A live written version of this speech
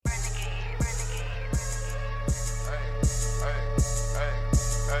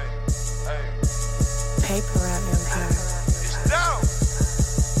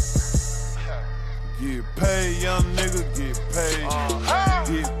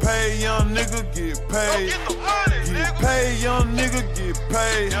paid. Get paid, young nigga, get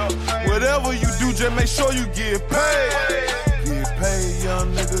paid. Whatever you do, just make sure you get paid. Get paid,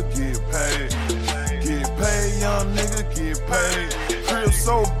 young nigga, get paid. Get paid, young nigga, get paid. Crib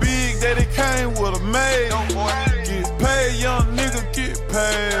so big that it came with a maid. Get paid, young nigga, get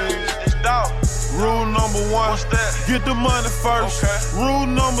paid. Rule number 1, get the money first. Rule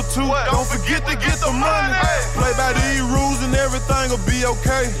number 2, don't forget to get the money. Play by these rules and everything will be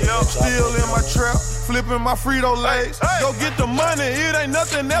okay. Still in my trap, flipping my Frito-Lays. Go get the money, it ain't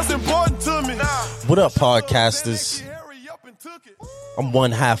nothing else important to me. What up, podcasters? I'm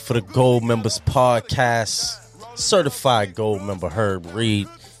one half of the Gold Members Podcast. Certified Gold Member Herb Reed.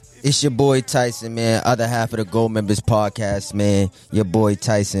 It's your boy Tyson, man. Other half of the Gold Members Podcast, man. Your boy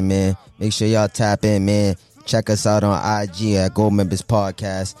Tyson, man. Make sure y'all tap in, man. Check us out on IG at Gold Members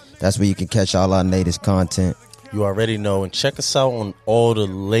Podcast. That's where you can catch all our latest content. You already know. And check us out on all the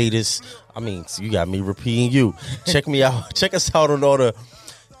latest. I mean, you got me repeating you. Check me out. Check us out on all the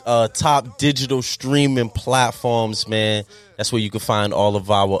top digital streaming platforms, man. That's where you can find all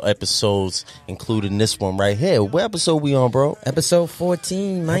of our episodes, including this one right here. What episode we on, bro? Episode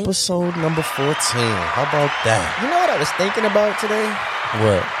 14, man. Episode number 14. How about that? You know what I was thinking about today?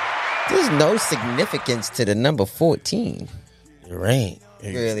 What? There's no significance to the number 14. There ain't.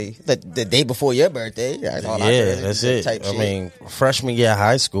 Really? The day before your birthday. That's all that's it. I mean, freshman year of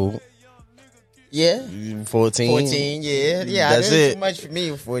high school. Yeah. 14. 14, yeah. Yeah, that's it. Too much for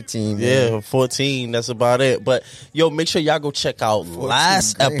me, 14. Man. Yeah, 14. That's about it. But, yo, make sure y'all go check out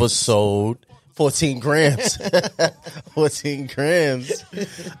last episode. 14 grams. 14 grams.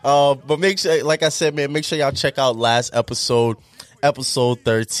 But make sure, like I said, man, make sure y'all check out last episode. Episode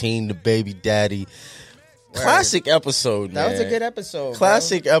 13, The Baby Daddy. Classic episode, man. That was a good episode.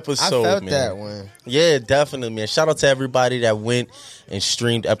 Classic episode, I felt man. that one. Yeah, definitely, man. Shout out to everybody that went and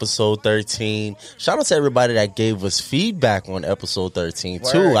streamed episode 13. Shout out to everybody that gave us feedback on episode 13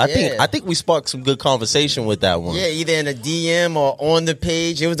 too. I think we sparked some good conversation with that one. Yeah, either in a DM or on the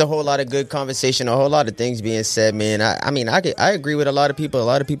page. It was a whole lot of good conversation, a whole lot of things being said, man. I agree with a lot of people. A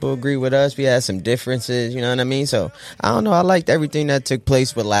lot of people agree with us. We had some differences, you know what I mean? So, I don't know. I liked everything that took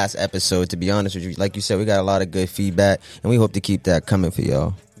place with last episode, to be honest with you. Like you said, we got a lot of good feedback, and we hope to keep that coming for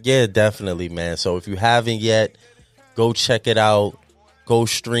y'all. Yeah, definitely, man. So if you haven't yet, go check it out. Go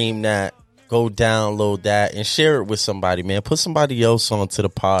stream that. Go download that and share it with somebody, man. Put somebody else onto the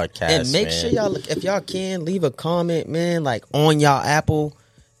podcast, and make sure y'all, if y'all can, leave a comment, man, like on y'all Apple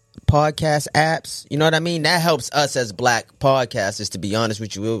podcast apps. You know what I mean? That helps us as black podcasters, to be honest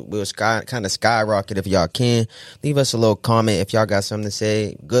with you. We'll kind of skyrocket if y'all can. Leave us a little comment if y'all got something to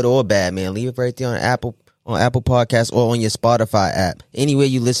say, good or bad, man. Leave it right there on Apple Podcasts or on your Spotify app. Anywhere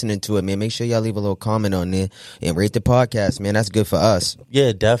you listening to it, man, make sure y'all leave a little comment on there and rate the podcast, man. That's good for us.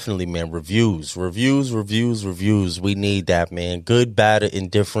 Yeah, definitely, man. Reviews. We need that, man. Good, bad, or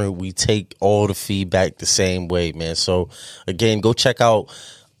indifferent. We take all the feedback the same way, man. So, again, go check out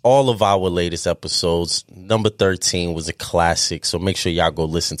all of our latest episodes. Number 13 was a classic, so make sure y'all go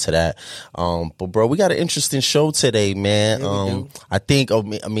listen to that. But bro, we got an interesting show today, man. I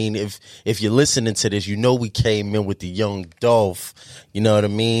mean, if you're listening to this, you know we came in with the Young Dolph. You know what I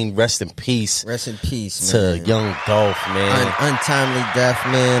mean? Rest in peace. Rest in peace, man. To Young Dolph, man. Untimely death,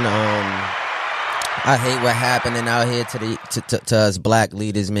 man. I hate what happening out here to us black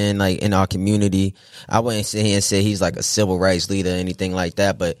leaders, man, like in our community. I wouldn't sit here and say he's like a civil rights leader or anything like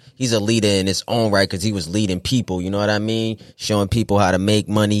that, but he's a leader in his own right because he was leading people, you know what I mean? Showing people how to make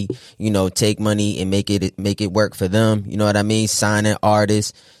money, you know, take money and make it work for them, you know what I mean? Signing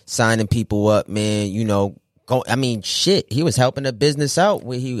artists, signing people up, man, you know. Shit, he was helping a business out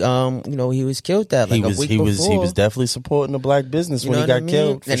where he was killed that like a week before. He was definitely supporting the black business when he got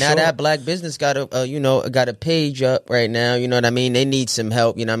killed. And now that black business got a page up right now. You know what I mean? They need some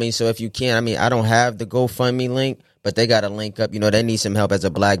help. You know what I mean? So if you can, I don't have the GoFundMe link, but they got a link up. You know, they need some help as a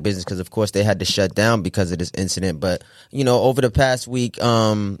black business because of course they had to shut down because of this incident. But you know, over the past week,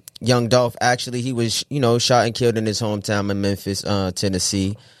 Young Dolph actually he was shot and killed in his hometown in Memphis,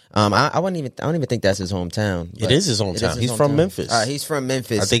 Tennessee. I don't even think that's his hometown. It is his hometown. He's from Memphis. He's from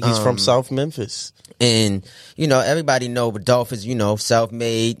Memphis. I think he's from South Memphis. And, everybody know Dolph is,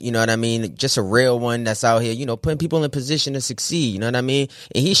 self-made, you know what I mean? Just a real one that's out here, putting people in position to succeed, you know what I mean?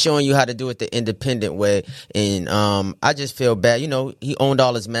 And he's showing you how to do it the independent way. And I just feel bad. He owned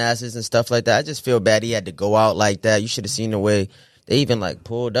all his masters and stuff like that. I just feel bad he had to go out like that. You should have seen the way they even,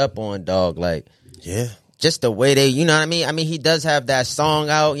 pulled up on Dog, Yeah. Just the way they, you know what I mean? I mean, he does have that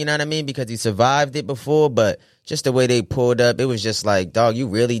song out, you know what I mean? Because he survived it before, but just the way they pulled up, it was just like, dog, you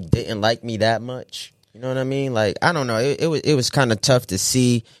really didn't like me that much? You know what I mean? Like, I don't know. It was kind of tough to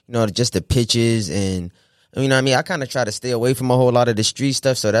see, you know, just the pitches and, you know what I mean? I kind of try to stay away from a whole lot of the street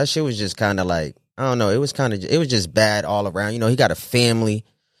stuff. So that shit was just kind of like, I don't know. It was just bad all around. You know, he got a family.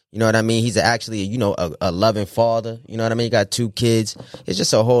 You know what I mean? He's actually, you know, a loving father. You know what I mean? He got 2 kids. It's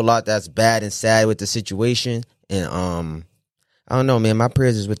just a whole lot that's bad and sad with the situation. And, I don't know, man. My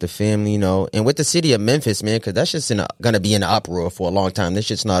prayers is with the family, you know, and with the city of Memphis, man, because that's just going to be in an uproar for a long time. This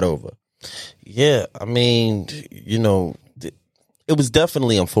shit's not over. Yeah, I mean, you know, it was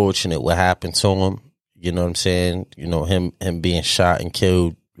definitely unfortunate what happened to him. You know what I'm saying? You know, him being shot and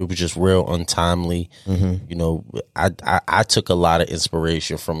killed, it was just real untimely. Mm-hmm. You know, I took a lot of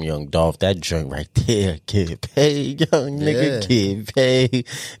inspiration from Young Dolph. That joint right there, get paid, young nigga, get paid.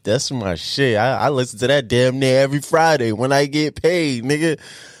 That's my shit. I listen to that damn near every Friday when I get paid, nigga.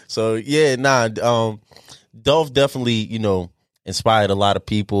 So yeah, Dolph definitely, you know, inspired a lot of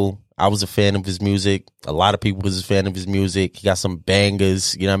people. I was a fan of his music. A lot of people was a fan of his music. He got some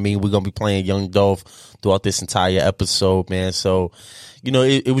bangers. You know what I mean? We're going to be playing Young Dolph throughout this entire episode, man. So, you know,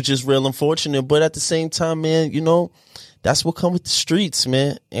 it was just real unfortunate. But at the same time, man, you know, that's what come with the streets,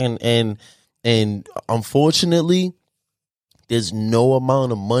 man. And unfortunately, there's no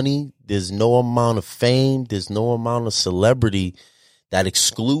amount of money, there's no amount of fame, there's no amount of celebrity that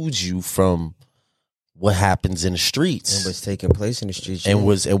excludes you from what happens in the streets. And what's taking place in the streets. And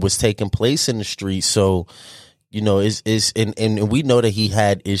was taking place in the streets. So, you know, and we know that he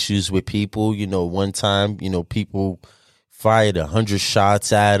had issues with people. You know, one time, you know, people fired 100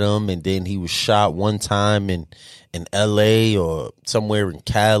 shots at him, and then he was shot one time in LA or somewhere in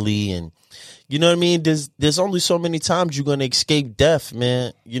Cali. And you know what I mean? There's only so many times you're gonna escape death,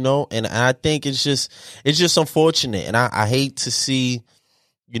 man. You know, and I think it's just unfortunate. And I hate to see,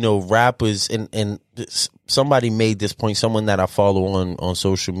 you know, rappers, and somebody made this point, someone that I follow on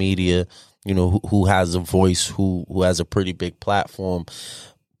social media, you know, who has a voice, who has a pretty big platform,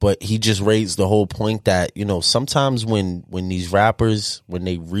 but he just raised the whole point that, you know, sometimes when these rappers, when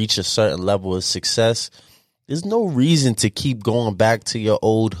they reach a certain level of success, there's no reason to keep going back to your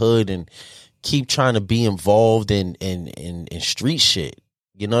old hood and keep trying to be involved in street shit.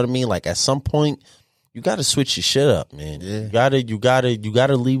 You know what I mean? Like, at some point, you got to switch your shit up, man. Yeah. You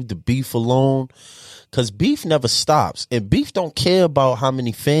gotta leave the beef alone, because beef never stops, and beef don't care about how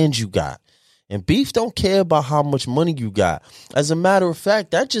many fans you got, and beef don't care about how much money you got. As a matter of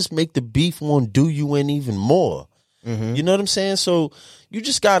fact, that just make the beef want to do you in even more. Mm-hmm. You know what I'm saying? So you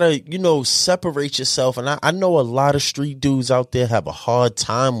just gotta, you know, separate yourself. And I know a lot of street dudes out there have a hard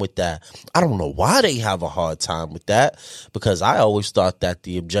time with that. I don't know why they have a hard time with that, because I always thought that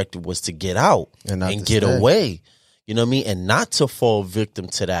the objective was to get out and get away. You know what I mean? And not to fall victim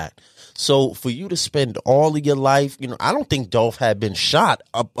to that. So for you to spend all of your life, you know, I don't think Dolph had been shot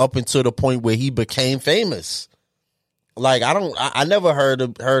up until the point where he became famous. Like, I never heard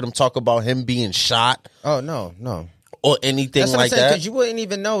him talk about him being shot. Oh, no. Or anything That's what like I'm saying, that. Because you wouldn't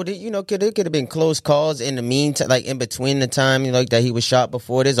even know that, you know, it could have been close calls in the meantime, like in between the time, you know, like that he was shot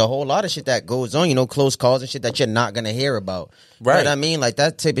before. There's a whole lot of shit that goes on, you know, close calls and shit that you're not going to hear about. Right. You know what I mean? Like,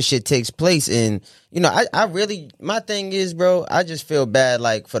 that type of shit takes place. And, you know, I really, my thing is, bro, I just feel bad,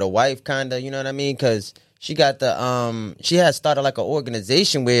 like, for the wife, kind of, you know what I mean? Because she got she had started like an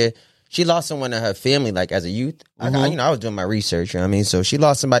organization where she lost someone in her family, like, as a youth. Mm-hmm. I was doing my research, you know what I mean? So she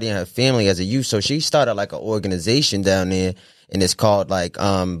lost somebody in her family as a youth. So she started like an organization down there, and it's called like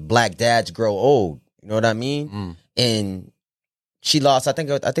Black Dads Grow Old. You know what I mean? Mm. And she lost, I think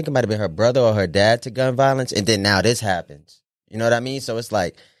it might have been her brother or her dad to gun violence, and then now this happens. You know what I mean? So it's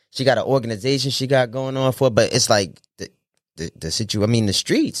like she got an organization she got going on for, but it's like the situation. I mean, the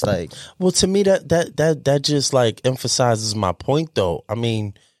streets, like. Well, to me, that just like emphasizes my point, though. I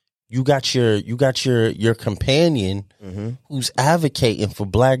mean, you got your companion mm-hmm. who's advocating for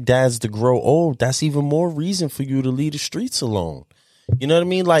black dads to grow old. That's even more reason for you to leave the streets alone. You know what I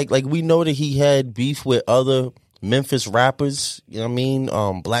mean? Like we know that he had beef with other Memphis rappers. You know what I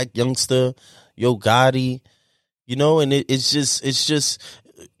mean? Black Youngster, Yo Gotti. You know, and it's just.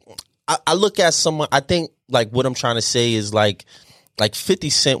 I look at someone. I think like what I'm trying to say is like 50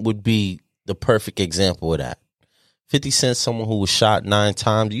 Cent would be the perfect example of that. 50 Cent, someone who was shot 9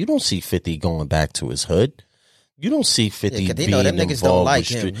 times. You don't see 50 going back to his hood. You don't see 50 being know them niggas involved don't like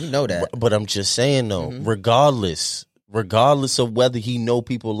with him. You know that. But I'm just saying though, Mm-hmm. regardless of whether he know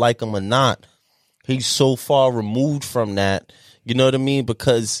people like him or not, he's so far removed from that. You know what I mean?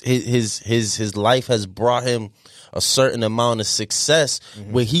 Because his life has brought him a certain amount of success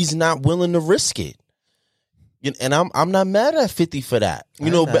mm-hmm. where he's not willing to risk it. And I'm not mad at 50 for that.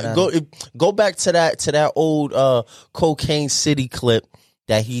 You know, go back to that old Cocaine City clip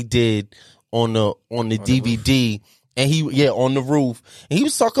that he did on the DVD. And on the roof. And he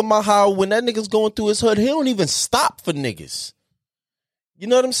was talking about how when that nigga's going through his hood, he don't even stop for niggas. You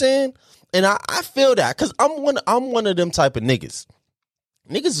know what I'm saying? And I feel that because I'm one of them type of niggas.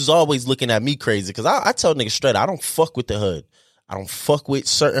 Niggas is always looking at me crazy because I tell niggas straight, I don't fuck with the hood. I don't fuck with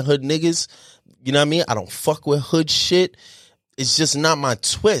certain hood niggas. You know what I mean? I don't fuck with hood shit. It's just not my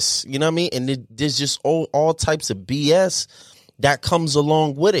twist. You know what I mean? And there's just all types of BS that comes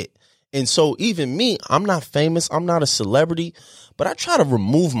along with it. And so even me, I'm not famous. I'm not a celebrity, but I try to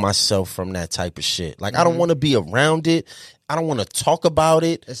remove myself from that type of shit. Like, I don't want to be around it. I don't want to talk about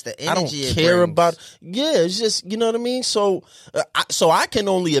it. It's the I don't energy care about. Yeah, it's just, you know what I mean? So, I can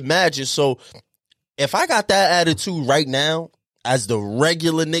only imagine. So if I got that attitude right now, as the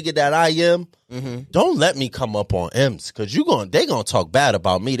regular nigga that I am, don't let me come up on M's because they gonna talk bad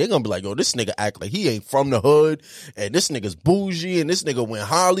about me. They gonna be like, yo, this nigga act like he ain't from the hood and this nigga's bougie and this nigga went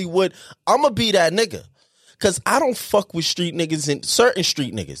Hollywood. I'm gonna be that nigga because I don't fuck with street niggas and certain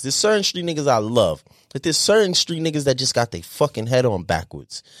street niggas. There's certain street niggas I love, but there's certain street niggas that just got their fucking head on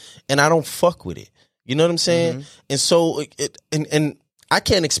backwards and I don't fuck with it. You know what I'm saying? And so, and I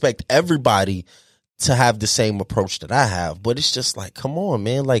can't expect everybody to have the same approach that I have, but it's just like, come on,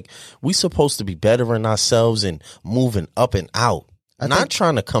 man. Like, we supposed to be bettering ourselves and moving up and out, not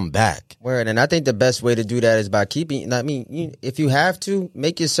trying to come back. Word, and I think the best way to do that is by keeping. I mean, if you have to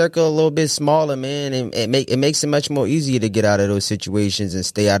make your circle a little bit smaller, man, and it makes it much more easier to get out of those situations and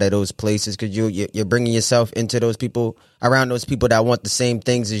stay out of those places because you're bringing yourself into those people, around those people that want the same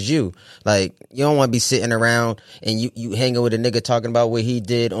things as you. Like, you don't want to be sitting around and you hanging with a nigga talking about what he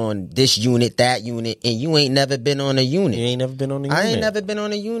did on this unit, that unit, and you ain't never been on a unit. You ain't never been on a unit. I ain't never been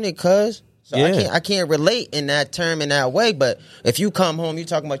on a unit, cuz. So I can't relate in that term in that way. But if you come home, you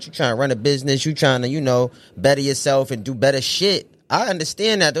talking about you trying to run a business, you trying to, better yourself and do better shit. I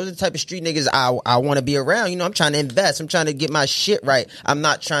understand that. Those are the type of street niggas I want to be around. I'm trying to invest. I'm trying to get my shit right. I'm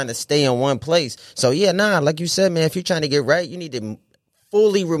not trying to stay in one place. So like you said, man, if you're trying to get right, you need to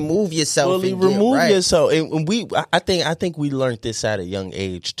fully remove yourself. Yourself. And I think we learned this at a young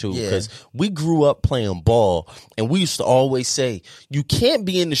age too, because we grew up playing ball, and we used to always say you can't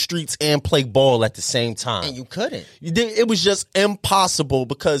be in the streets and play ball at the same time. And you couldn't. It was just impossible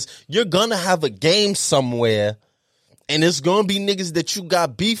because you're gonna have a game somewhere, and it's gonna be niggas that you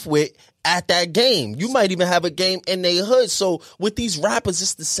got beef with at that game. You might even have a game in their hood. So with these rappers,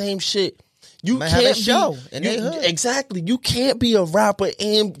 it's the same shit. You might can't have a show in their hood. Exactly. You can't be a rapper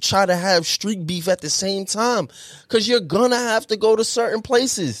and try to have street beef at the same time because you're gonna have to go to certain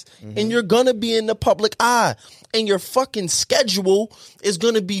places and you're gonna be in the public eye, and your fucking schedule is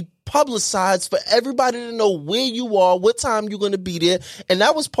gonna be publicized for everybody to know where you are, what time you're gonna be there. And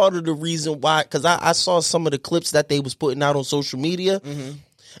that was part of the reason why, because I saw some of the clips that they was putting out on social media.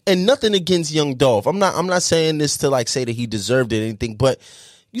 And nothing against Young Dolph. I'm not saying this to like say that he deserved it or anything, but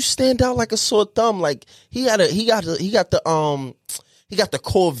you stand out like a sore thumb. Like he got the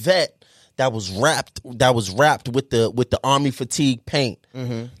Corvette that was wrapped with the Army fatigue paint.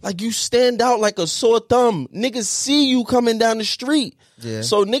 Like, you stand out like a sore thumb. Niggas see you coming down the street. Yeah.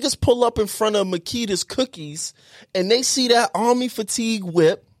 So niggas pull up in front of Makita's Cookies and they see that Army fatigue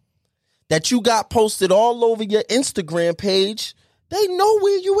whip that you got posted all over your Instagram page. They know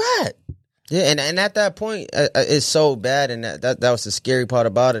where you at. Yeah, and at that point, it's so bad, and that was the scary part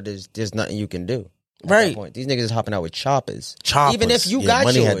about it, is there's nothing you can do. At that point. These niggas is hopping out with choppers. Even if you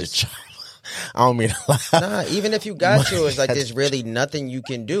got yours. I don't mean to lie. Nah, even if you got yours, like, there's really nothing you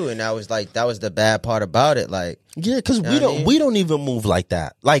can do, and that was the bad part about it. Like, yeah, because we don't even move like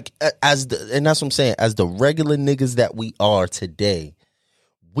that. Like, and that's what I'm saying. As the regular niggas that we are today,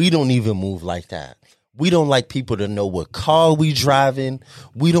 we don't even move like that. We don't like people to know what car we driving.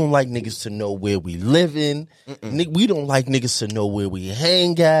 We don't like niggas to know where we living. We don't like niggas to know where we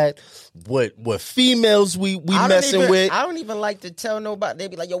hang at, what females we messing with. I don't even like to tell nobody. They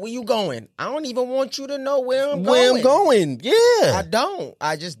be like, yo, where you going? I don't even want you to know where I'm going. Yeah. I don't.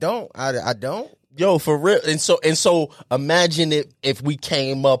 I just don't. I don't. Yo, for real. And so imagine if we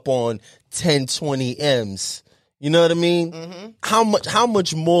came up on 10, 20 M's. You know what I mean? How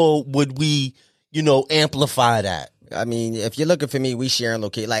much more would we, amplify that? I mean, if you're looking for me, we sharing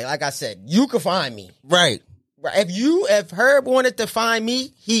location. Like I said, you can find me. Right. If Herb wanted to find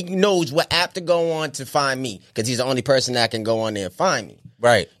me, he knows what app to go on to find me, because he's the only person that can go on there and find me.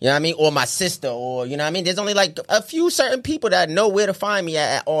 Right. You know what I mean? Or my sister, or, you know what I mean? There's only like a few certain people that know where to find me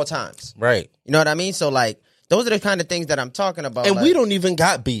at all times. Right. You know what I mean? So, like, those are the kind of things that I'm talking about. And we don't even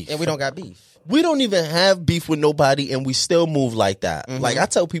got beef. And we don't got beef. We don't even have beef with nobody, and we still move like that. Mm-hmm. Like I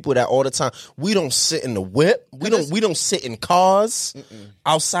tell people that all the time. We don't sit in the whip. We don't sit in cars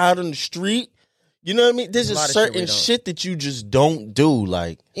outside on the street. You know what I mean? There's just certain shit that you just don't do.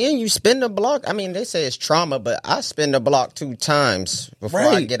 Like, and you spin the block. I mean, they say it's trauma, but I spin the block 2 times before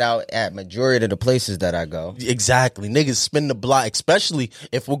I get out at majority of the places that I go. Exactly. Niggas spin the block, especially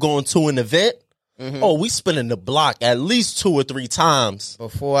if we're going to an event. Oh, we spinning the block at least 2 or 3 times.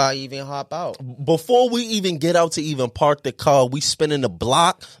 Before I even hop out. Before we even get out to even park the car, we spinning the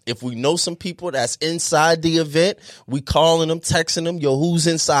block. If we know some people that's inside the event, we calling them, texting them, yo, who's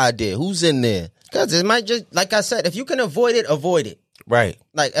inside there? Who's in there? Because it might just, like I said, if you can avoid it, avoid it. Right.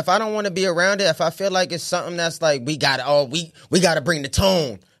 Like, if I don't want to be around it, if I feel like it's something that's like, we got to bring the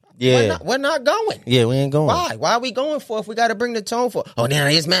tone. Yeah. We're not going. Yeah, we ain't going. Why? Why are we going for if we got to bring the tone for? Oh, now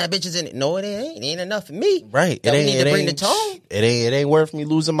there's mad bitches in it. No, it ain't. It ain't enough for me. Right. That we need to bring the tone. It ain't worth me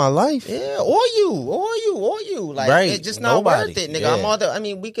losing my life. Yeah, or you. Like, right. It's just not Nobody. worth it, nigga.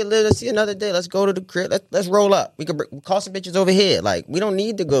 Yeah. We could literally see another day. Let's go to the crib. Let's roll up. We could call some bitches over here. Like, we don't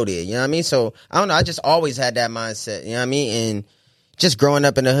need to go there. You know what I mean? So, I don't know. I just always had that mindset. You know what I mean? And just growing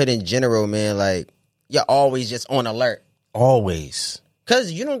up in the hood in general, man, like, you're always just on alert. Always.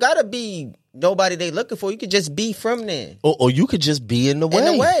 Because you don't got to be nobody they looking for. You could just be from there. Or you could just be in the way. In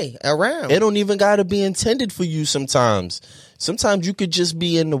the way, around. It don't even got to be intended for you sometimes. Sometimes you could just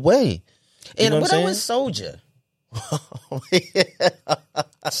be in the way. You and what was Soulja?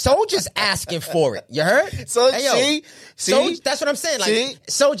 Soulja's asking for it. You heard? So, hey, see? Soulja, that's what I'm saying. Like,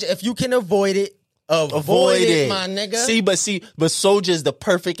 Soulja, if you can avoid it, avoid it, my nigga. But Soulja is the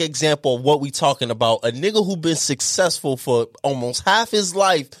perfect example of what we talking about. A nigga who been successful for almost half his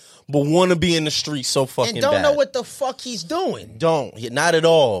life, but want to be in the street so fucking and don't bad. know what the fuck he's doing. Not at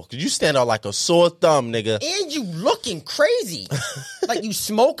all. Cause you stand out like a sore thumb, nigga. And you looking crazy. Like you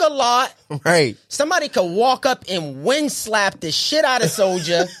smoke a lot. Right. Somebody could walk up and wind slap the shit out of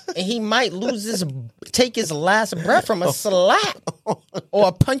Soulja, and he might take his last breath from a slap or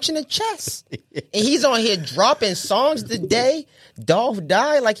a punch in the chest. And he's on here dropping songs today. Dolph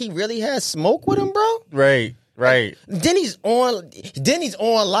died like he really had smoke with him, bro. Right. Then he's on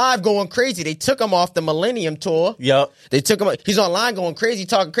live going crazy. They took him off the Millennium Tour. Yep. They took him. He's online going crazy,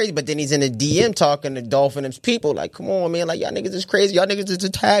 talking crazy, but then he's in the DM talking to Dolph and his people. Like, come on, man. Like, y'all niggas is crazy. Y'all niggas is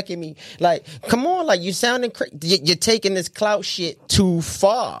attacking me. Like, come on. Like, you sounding crazy. You're taking this clout shit too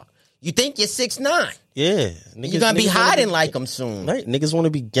far. You think you're 6'9". Yeah. You're going to be hiding like them soon. Right. Niggas want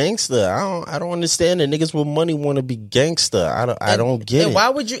to be gangster. I don't understand that niggas with money want to be gangster. I don't get it. Why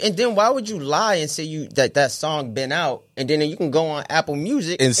would you lie and say that song been out, and then you can go on Apple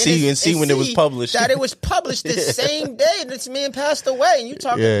Music and see when it was published. That it was published the same day this man passed away, and you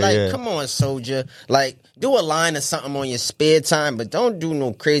talking come on, Soulja. Like, do a line or something on your spare time, but don't do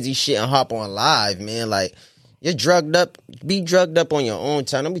no crazy shit and hop on live, man. Like, you're drugged up. Be drugged up on your own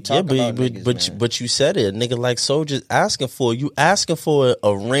time. Don't be talking about niggas, man. But you said it. A nigga like Soulja asking for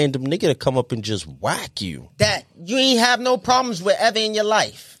a random nigga to come up and just whack you. That you ain't have no problems with ever in your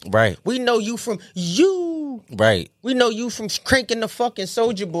life. Right. We know you from you. Right. We know you from cranking the fucking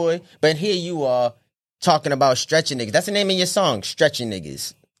Soulja Boy. But here you are talking about stretching niggas. That's the name of your song, Stretching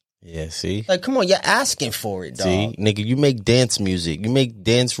Niggas. Yeah, see? Like, come on, you're asking for it, dog. See, nigga, you make dance music. You make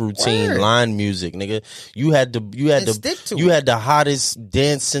dance routine, line music, nigga. You had the hottest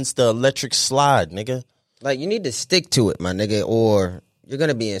dance since the Electric Slide, nigga. Like, you need to stick to it, my nigga, or you're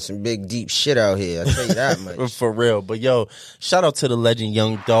gonna be in some big deep shit out here. I'll tell you that much. For real. But yo, shout out to the legend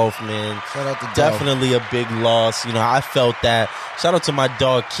Young Dolph, man. Shout out to Dolph. Definitely a big loss. You know, I felt that. Shout out to my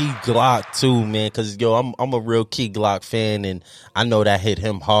dog Key Glock too, man. Cause yo, I'm a real Key Glock fan, and I know that hit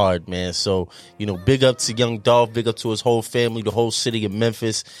him hard, man. So, you know, big up to Young Dolph, big up to his whole family, the whole city of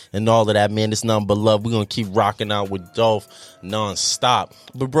Memphis, and all of that, man. It's nothing but love. We're gonna keep rocking out with Dolph nonstop.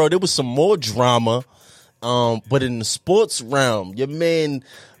 But bro, there was some more drama. But in the sports realm, your man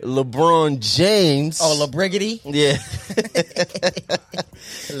LeBron James. Oh, LeBriggity? Yeah.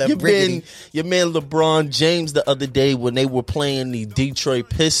 Your man LeBron James the other day when they were playing the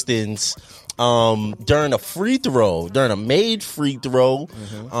Detroit Pistons, during a made free throw,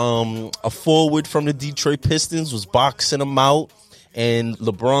 a forward from the Detroit Pistons was boxing him out. And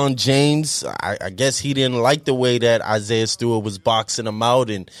LeBron James, I guess he didn't like the way that Isaiah Stewart was boxing him out,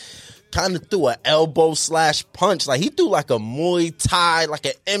 and kind of threw an elbow / punch. Like, he threw like a Muay Thai, like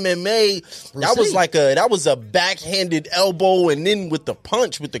an MMA. That was a backhanded elbow, and then with the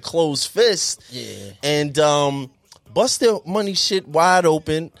punch with the closed fist. Yeah. And busted money shit wide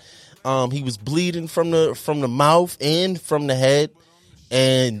open. He was bleeding from the mouth and from the head.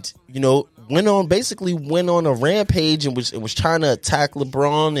 And, you know, went on a rampage and was trying to attack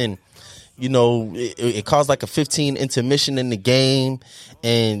LeBron, and it caused like a 15 intermission in the game,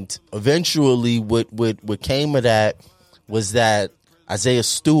 and eventually what came of that was that Isaiah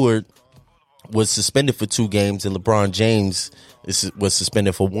Stewart was suspended for 2 games and LeBron James was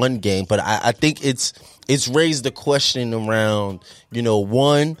suspended for 1 game. But I think it's raised the question around,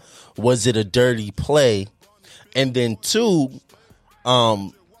 one, was it a dirty play? And then 2,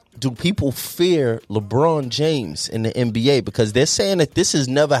 do people fear LeBron James in the NBA? Because they're saying that this has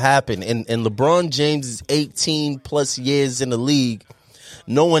never happened. And LeBron James is 18 plus years in the league.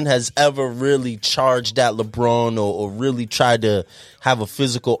 No one has ever really charged at LeBron or really tried to have a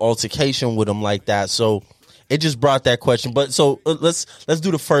physical altercation with him like that. So it just brought that question. But so let's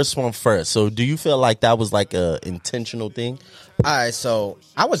do the first one first. So do you feel like that was like a intentional thing? All right, so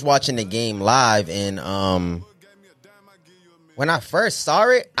I was watching the game live, and when I first saw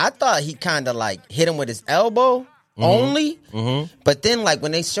it, I thought he kind of like hit him with his elbow only. Mm-hmm. But then like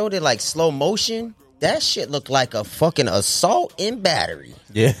when they showed it like slow motion, that shit looked like a fucking assault and battery.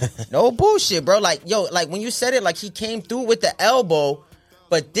 Yeah. No bullshit, bro. Like, like when you said it, like he came through with the elbow,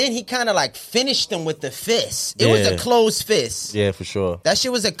 but then he kind of like finished him with the fist. It was a closed fist. Yeah, for sure. That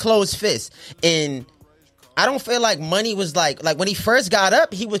shit was a closed fist. And I don't feel like Money was like when he first got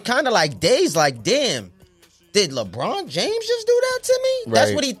up, he was kind of like dazed, like, damn, did LeBron James just do that to me? Right.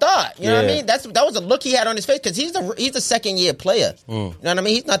 That's what he thought. You know what I mean? That was a look he had on his face, because he's a second-year player. You know what I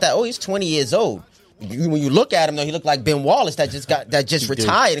mean? He's not that old. He's 20 years old. When you look at him, though, he looked like Ben Wallace that just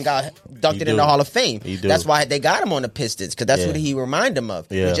retired and got inducted in the Hall of Fame. That's why they got him on the Pistons, because that's what he remind them of.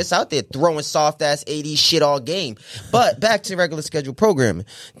 He's just out there throwing soft-ass 80 shit all game. But back to regular schedule programming.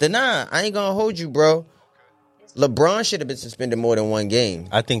 I ain't gonna hold you, bro. LeBron should have been suspended more than 1 game.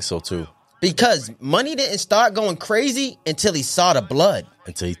 I think so, too. Because Money didn't start going crazy until he saw the blood.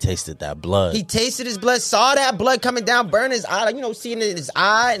 Until he tasted that blood. He tasted his blood, saw that blood coming down, burn his eye, seeing it in his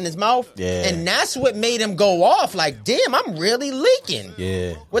eye and his mouth. Yeah. And that's what made him go off. Like, damn, I'm really leaking.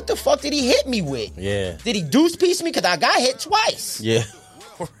 Yeah. What the fuck did he hit me with? Yeah. Did he deuce piece me? Because I got hit twice. Yeah.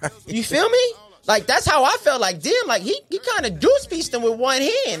 Right. You feel me? Like, that's how I felt. Like, damn, like, he kind of deuce pieced him with one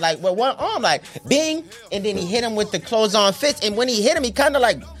hand, like, with one arm, like, bing, and then he hit him with the closed-on fist, and when he hit him, he kind of,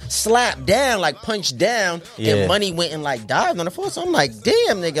 like, slapped down, like, punched down, and Money went and, like, dived on the floor, so I'm like,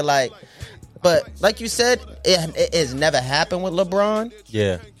 damn, nigga, like, but, like you said, it has never happened with LeBron.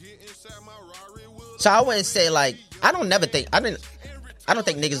 Yeah. So I wouldn't say, like, I don't think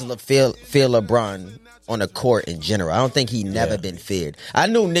niggas feel LeBron on the court in general. I don't think he never been feared. I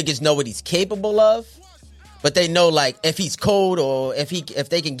know niggas know what he's capable of, but they know, like, if he's cold or if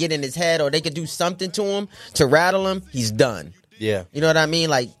they can get in his head or they can do something to him to rattle him, he's done. Yeah. You know what I mean?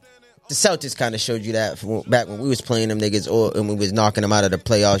 Like, the Celtics kind of showed you that back when we was playing them niggas, and we was knocking them out of the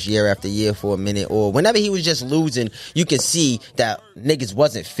playoffs year after year for a minute, or whenever he was just losing, you could see that niggas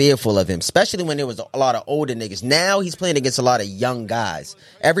wasn't fearful of him, especially when there was a lot of older niggas. Now he's playing against a lot of young guys.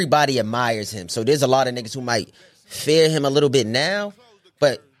 Everybody admires him, so there's a lot of niggas who might fear him a little bit now,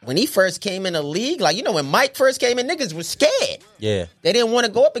 but when he first came in the league, like, when Mike first came in, niggas was scared. Yeah. They didn't want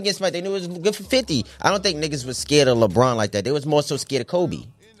to go up against Mike. They knew it was good for 50. I don't think niggas was scared of LeBron like that. They was more so scared of Kobe.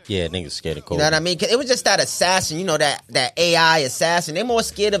 Yeah, niggas scared of Kobe. You know what I mean? 'Cause it was just that assassin, that AI assassin. They're more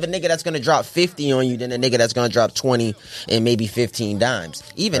scared of a nigga that's going to drop 50 on you than a nigga that's going to drop 20 and maybe 15 dimes.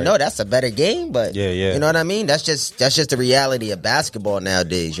 Even though that's a better game, but you know what I mean? That's just the reality of basketball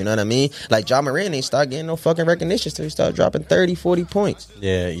nowadays. You know what I mean? Like, Ja Morant ain't start getting no fucking recognition till he start dropping 30, 40 points.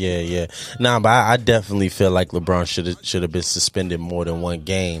 Yeah. Nah, but I definitely feel like LeBron should have been suspended more than 1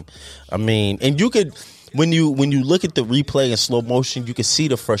 game. I mean, and you could... When you look at the replay in slow motion, you can see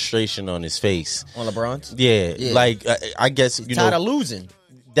the frustration on his face. On LeBron's? Yeah. Like, I guess, He's tired of losing.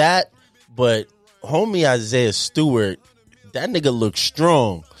 That, but homie Isaiah Stewart, that nigga looked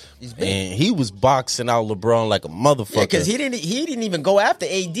strong. And he was boxing out LeBron like a motherfucker. Yeah, because he didn't even go after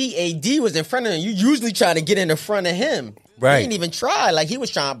AD. AD was in front of him. You usually try to get in the front of him. Right. He didn't even try. Like, he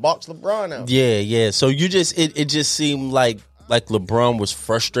was trying to box LeBron out. Yeah. So it just seemed like LeBron was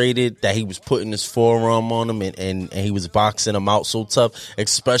frustrated that he was putting his forearm on him and he was boxing him out so tough,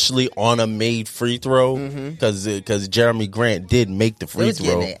 especially on a made free throw, because Jeremy Grant did make the free throw.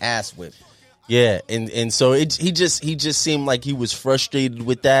 Getting their ass whipped. Yeah, and so he just seemed like he was frustrated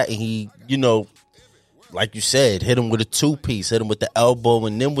with that, and he, like you said, hit him with a 2-piece, hit him with the elbow,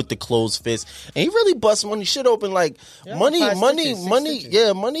 and then with the closed fist, and he really bust Money shit open. Like, Money had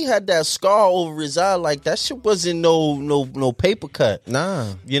that scar over his eye. Like, that shit wasn't no paper cut.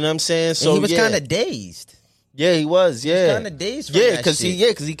 Nah, you know what I'm saying? So and he was kind of dazed. Yeah, he was. Yeah, kind of dazed from yeah, that because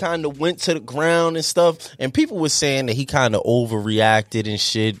shit. he kind of went to the ground and stuff, and people were saying that he kind of overreacted and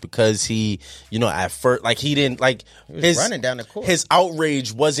shit because he, at first, like he didn't like was running down the court. His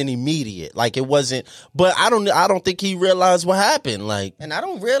outrage wasn't immediate, like it wasn't. But I don't think he realized what happened. Like, and I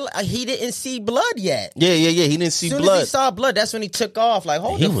don't realize he didn't see blood yet. Yeah, he didn't see As soon blood. as he saw blood, that's when he took off. Like,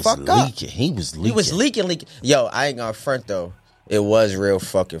 hold He the was fuck leaking. up. He was leaking. He was leaking. Yo, I ain't gonna front though. It was real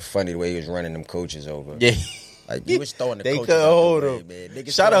fucking funny the way he was running them coaches over. Yeah. Like, he was throwing the They coaches couldn't out the hold way, him. man.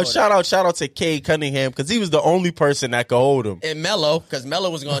 Niggas Shout couldn't hold out to Cade Cunningham because he was the only person that could hold him. And Melo, because Melo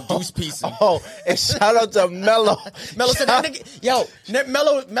was gonna deuce piece him. Oh, and shout out to Melo. Melo said, that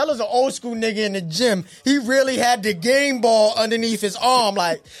nigga, Melo's an old school nigga in the gym. He really had the game ball underneath his arm.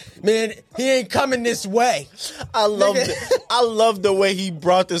 Like, man, he ain't coming this way. I love the way he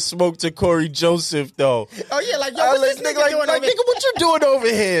brought the smoke to Corey Joseph though. Oh yeah, like, yo, what's this nigga doing over here? Nigga, what you doing over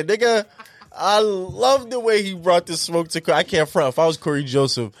here, nigga? I love the way he brought the smoke to Corey. I can't front. If I was Corey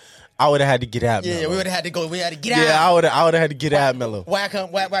Joseph, I would have had to get at Melo. Yeah, we would have had to go. We had to get out. Yeah, I would have had to get at Melo. Whack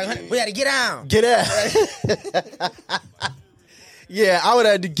him. We had to get out. Get at. Yeah, I would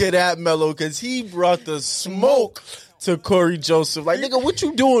have had to get at Melo because he brought the smoke to Corey Joseph. Like, nigga, what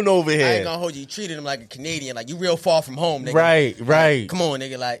you doing over here? I ain't gonna hold you. You treated him like a Canadian. Like, you real far from home, nigga. Right. Like, come on,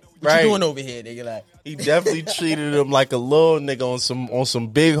 nigga. Like, what you doing over here, nigga? Like, he definitely treated him like a little nigga on some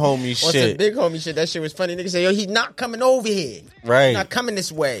big homie shit. On some big homie shit. That shit was funny. Nigga say, yo, he's not coming over here. Right. He's not coming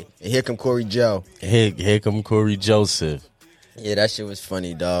this way. And here come Corey Joe. Here come Corey Joseph. Yeah, that shit was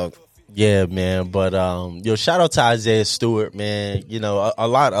funny, dog. Yeah, man. But shout out to Isaiah Stewart, man. A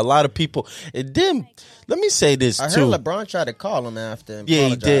lot of people. And then let me say this I too. heard LeBron tried to call him after. And Yeah,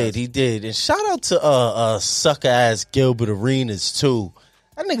 apologize. he did. And shout out to sucker ass Gilbert Arenas too.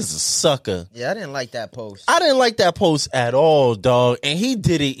 That nigga's a sucker. Yeah, I didn't like that post. I didn't like that post at all, dog. And he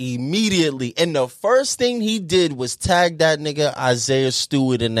did it immediately. And the first thing he did was tag that nigga Isaiah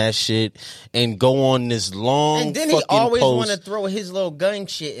Stewart in that shit and go on this long And then he fucking always post. want to throw his little gun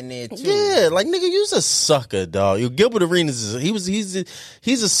shit in there too. Yeah, like nigga, you's a sucker, dog. Gilbert Arenas he's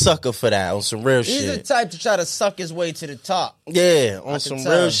a sucker for that on some real He's shit. the type to try to suck his way to the top. Yeah, on I some can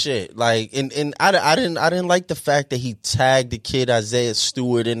real tell. shit. Like, and I didn't like the fact that he tagged the kid Isaiah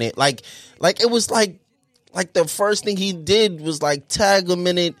Stewart in it. Like it was like the first thing he did was like tag him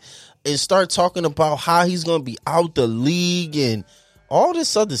in it and start talking about how he's gonna be out the league and all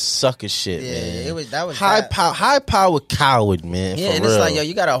this other sucker shit, Yeah, man. that was high that. high power coward, man. Yeah, for and real. it's like, yo,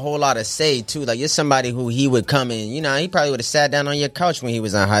 you got a whole lot to say too. Like, you're somebody who he would come in, he probably would have sat down on your couch when he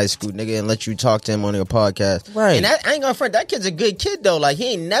was in high school, nigga, and let you talk to him on your podcast. Right. And I ain't gonna front, that kid's a good kid though. Like,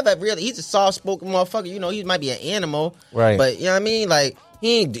 he ain't never really, he's a soft spoken motherfucker. He might be an animal. Right. But you know what I mean? Like,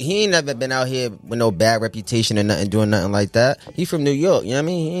 he ain't never been out here with no bad reputation or nothing, doing nothing like that. He from New York, you know what I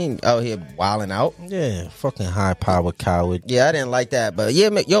mean? He ain't out here wilding out. Yeah, fucking high power coward. Yeah, I didn't like that, but yeah,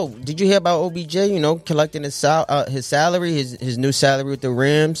 man, yo, did you hear about OBJ? Collecting his salary, his new salary with the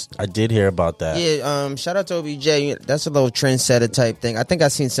Rams. I did hear about that. Yeah, shout out to OBJ. That's a little trendsetter type thing. I think I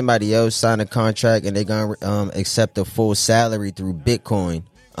seen somebody else sign a contract and they're gonna accept the full salary through Bitcoin.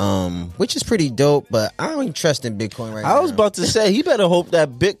 Which is pretty dope, but I don't even trust in Bitcoin right now. I was about to say, he better hope that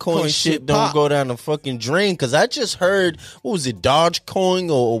Bitcoin Coin shit shit don't pop. go down the fucking drain. Because I just heard, what was it, Dogecoin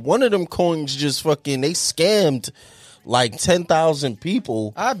or one of them coins just fucking, they scammed like 10,000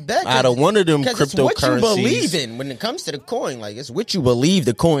 people. I bet out of one of them It's what cryptocurrencies. you believe in when it comes to the coin. Like, it's what you believe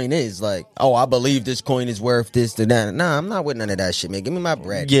the coin is. Like, oh, I believe this coin is worth this to that. Nah, I'm not with none of that shit, man. Give me my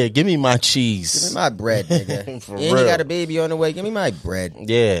bread. Yeah, give me my Give cheese. me my bread, nigga. For And you real. got a baby on the way. Give me my bread.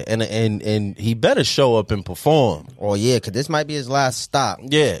 Yeah, and he better show up and perform. Oh yeah, because this might be his last stop.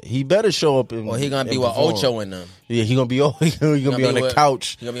 Yeah, he better show up and Or he gonna be and with perform. Ocho in them. Yeah, he gonna be on the with-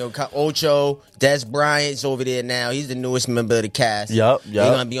 couch. He gonna be on Ocho. Des Bryant's over there now. He's the newest member of the cast. Yup. He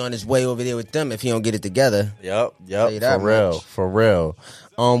gonna be on his way over there with them if he don't get it together. Yep, Tell you that for real.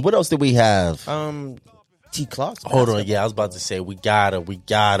 What else did we have? T. Clark's Hold on, basketball. yeah, I was about to say we gotta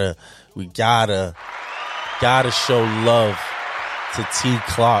show love to T.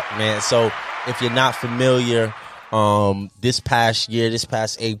 Clark, man. So if you're not familiar, this past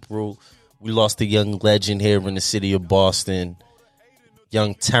April, we lost a young legend here in the city of Boston.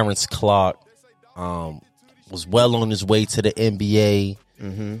 Young Terrence Clark was well on his way to the NBA.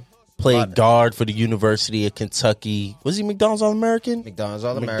 Mm-hmm. Played guard for the University of Kentucky. Was he McDonald's All-American? McDonald's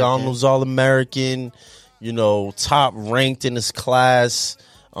All-American. McDonald's All-American. Top ranked in his class.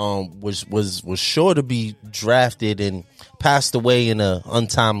 Was sure to be drafted and passed away in an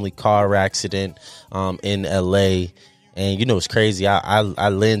untimely car accident in L.A. And it's crazy. I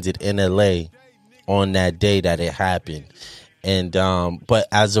landed in L.A. on that day that it happened. And but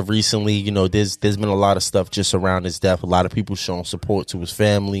as of recently, you know, there's been a lot of stuff just around his death. A lot of people showing support to his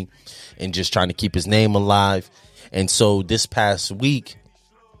family and just trying to keep his name alive. And so this past week,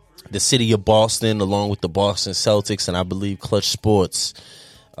 the city of Boston, along with the Boston Celtics and I believe Clutch Sports,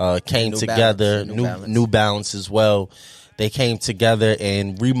 came together. New Balance as well. They came together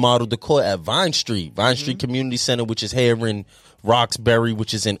and remodeled the court at Vine Street Community Center, which is here in Roxbury,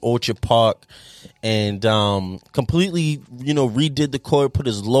 which is in Orchard Park, and completely, you know, redid the court, put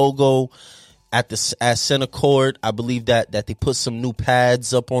his logo at center court. I believe that they put some new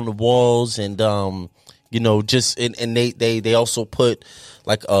pads up on the walls, and you know, just and they also put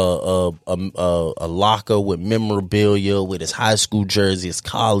like a locker with memorabilia with his high school jersey, his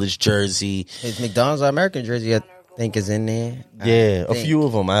college jersey, his McDonald's All-American jersey, I think is in there. Yeah, a few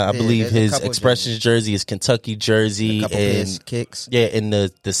of them. I believe his Expressions jersey, his Kentucky jersey, and his kicks. Yeah, and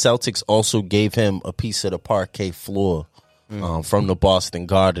the Celtics also gave him a piece of the parquet floor from the Boston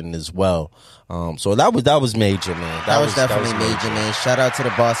Garden as well. So that was major, man. That was definitely major, man. Shout out to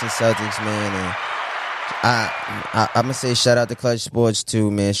the Boston Celtics, man. And I'm gonna say shout out to Clutch Sports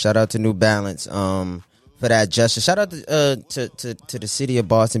too, man. Shout out to New Balance for that gesture. Shout out to the city of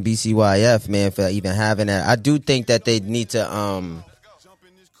Boston, BCYF, man, for even having that. I do think that they need to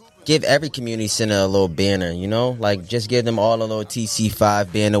give every community center a little banner, you know, like just give them all a little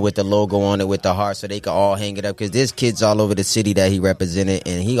TC5 banner with the logo on it with the heart, so they can all hang it up. Because there's kids all over the city that he represented,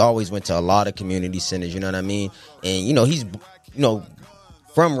 and he always went to a lot of community centers. You know what I mean? And you know he's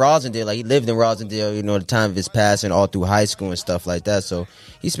from Rosendale, like he lived in Rosendale, you know, the time of his passing, all through high school and stuff like that. So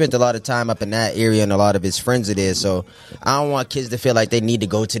he spent a lot of time up in that area, and a lot of his friends are there. So I don't want kids to feel like they need to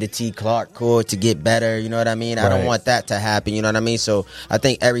go to the T. Clark court to get better. You know what I mean? Right. I don't want that to happen. You know what I mean? So I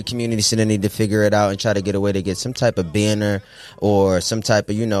think every community center need to figure it out and try to get a way to get some type of banner or some type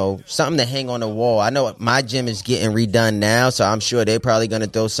of, you know, something to hang on the wall. I know my gym is getting redone now, so I'm sure they're probably going to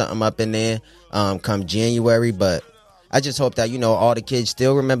throw something up in there come January, but I just hope that, you know, all the kids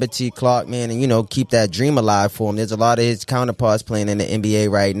still remember T. Clark, man, and, you know, keep that dream alive for him. There's a lot of his counterparts playing in the NBA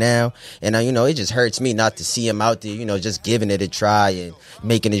right now. And, you know, it just hurts me not to see him out there, you know, just giving it a try and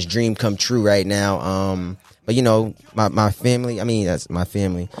making his dream come true right now. But, you know, my family, I mean, that's my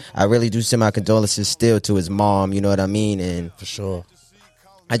family. I really do send my condolences still to his mom, you know what I mean? And for sure.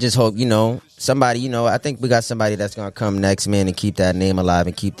 I just hope, you know, somebody, you know, I think we got somebody that's going to come next, man, and keep that name alive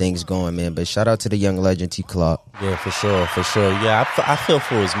and keep things going, man. But shout out to the young legend, T. Clark. Yeah, for sure, for sure. Yeah, I feel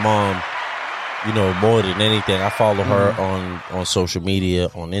for his mom, you know, more than anything. I follow her on social media,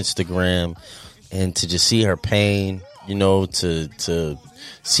 on Instagram, and to just see her pain, you know, to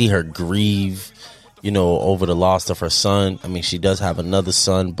see her grieve, you know, over the loss of her son. I mean, she does have another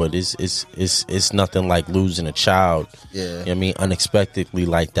son, but it's nothing like losing a child. Yeah. You know what I mean? Unexpectedly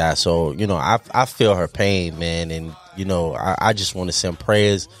like that. So, you know, I feel her pain, man. And, you know, I just want to send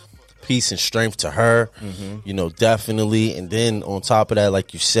prayers, peace and strength to her, you know, definitely. And then on top of that,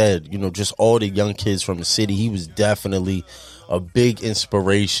 like you said, you know, just all the young kids from the city, he was definitely a big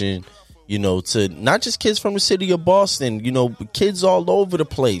inspiration, you know, to not just kids from the city of Boston, you know, but kids all over the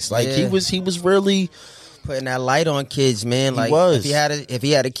place. Like he was really putting that light on kids, man. Like if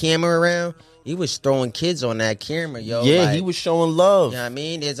he had a camera around, he was throwing kids on that camera, yo. Yeah, like, he was showing love. You know what I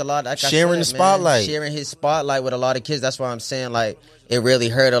mean? There's a lot, like sharing the spotlight. Sharing his spotlight with a lot of kids. That's why I'm saying, like, it really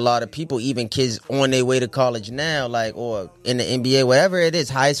hurt a lot of people, even kids on their way to college now, like, or in the NBA, whatever it is,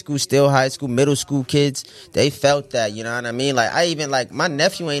 high school, still high school, middle school kids, they felt that, you know what I mean? Like, I even, like, my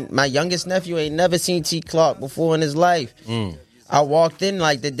youngest nephew ain't never seen T. Clark before in his life. I walked in,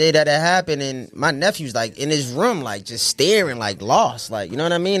 like, the day that it happened, and my nephew's, like, in his room, like, just staring, like, lost, like, you know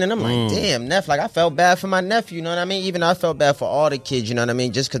what I mean? And I'm like, damn, like, I felt bad for my nephew, you know what I mean? Even I felt bad for all the kids, you know what I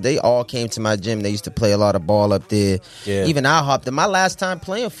mean? Just because they all came to my gym. They used to play a lot of ball up there. Yeah. Even I hopped in. My last time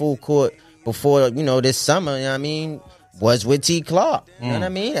playing full court before, you know, this summer, you know what I mean, was with T. Clark, you know what I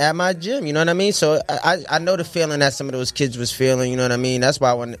mean, at my gym, you know what I mean? So I know the feeling that some of those kids was feeling, you know what I mean? That's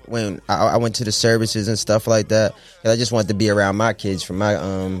why when I went to the services and stuff like that, I just wanted to be around my kids from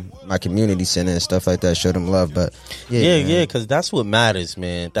my community center and stuff like that, show them love. But yeah, because that's what matters,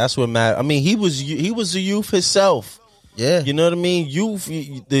 man. That's what matters. I mean, he was a youth himself. Yeah, you know what I mean. Youth,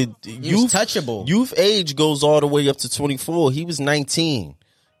 he was touchable. Youth age goes all the way up to 24. He was 19.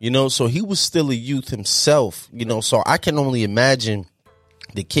 You know, so he was still a youth himself, you know, so I can only imagine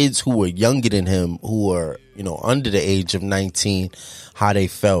the kids who were younger than him, who were, you know, under the age of 19, how they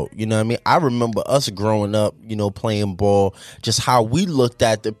felt. You know what I mean? I remember us growing up, you know, playing ball, just how we looked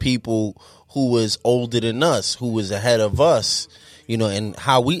at the people who was older than us, who was ahead of us, you know, and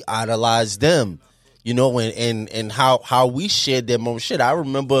how we idolized them. You know, and how we shared that moment. Shit, I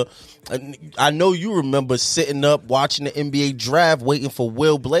remember. I know you remember sitting up watching the NBA draft, waiting for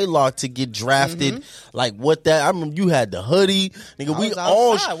Will Blaylock to get drafted. Like what that? I remember you had the hoodie. Nigga,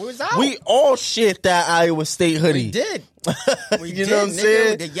 we all shared that Iowa State hoodie. We did. You know what I'm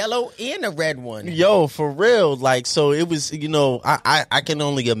saying? The yellow and the red one. Yo, for real. Like, so it was, you know, I can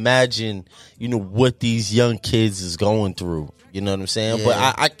only imagine, you know, what these young kids is going through. You know what I'm saying?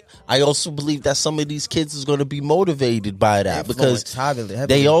 Yeah. But I also believe that some of these kids is going to be motivated by that because heavily.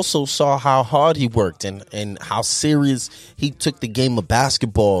 They also saw how hard he worked and how serious he took the game of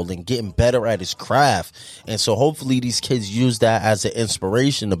basketball and getting better at his craft. And so hopefully these kids use that as an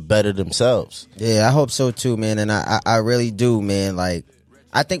inspiration to better themselves. Yeah, I hope so too, man. And I really do, man. Like,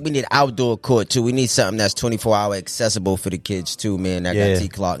 I think we need outdoor court too. We need something that's 24-hour accessible for the kids too, man. That got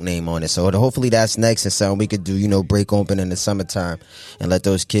T-Clock name on it. So hopefully that's next and something we could do, you know, break open in the summertime and let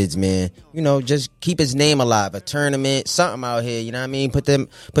those kids, man, you know, just keep his name alive. A tournament, something out here, you know what I mean? Put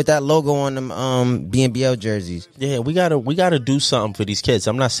that logo on them BNBL jerseys. Yeah, we gotta do something for these kids.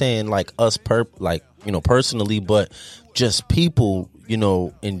 I'm not saying like us personally, but just people, you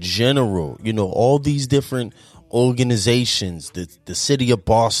know, in general, you know, all these different organizations, the city of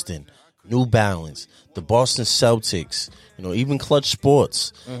Boston, New Balance, the Boston Celtics, you know, even Clutch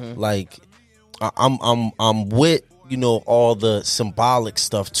Sports. Like, I'm with, you know, all the symbolic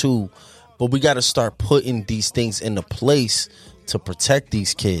stuff too, but we got to start putting these things into place to protect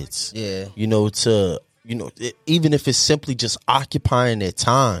these kids. Yeah, you know, even if it's simply just occupying their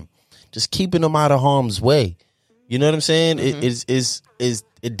time, just keeping them out of harm's way. You know what I'm saying?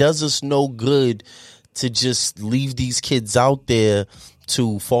 It does us no good to just leave these kids out there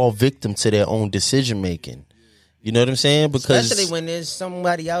to fall victim to their own decision making. You know what I'm saying? Because especially when there's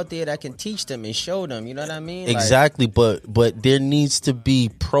somebody out there that can teach them and show them. You know what I mean? Exactly. But there needs to be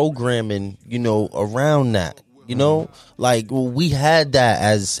programming, you know, around that. You know, like we had that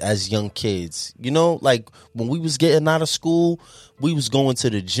as young kids. You know, like when we was getting out of school, we was going to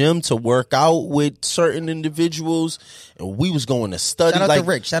the gym to work out with certain individuals, and we was going to study. Shout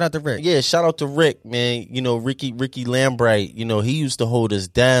out to Rick. Yeah, shout out to Rick, man. You know, Ricky Lambright. You know, he used to hold us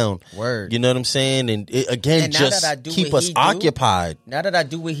down. Word. You know what I'm saying? And again, just keep us occupied. Now that I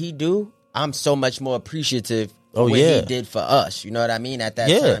do what he do, I'm so much more appreciative. Oh, what yeah. he did for us, you know what I mean? At that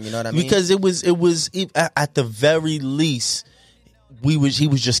time, you know what I mean? Because it was at the very least, he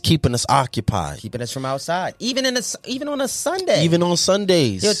was just keeping us occupied, keeping us from outside, even on a Sunday, even on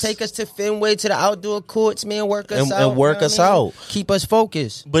Sundays. He'll take us to Fenway, to the outdoor courts, man, work us out, and work us out, keep us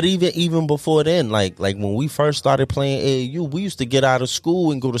focused. But even before then, like when we first started playing AAU, we used to get out of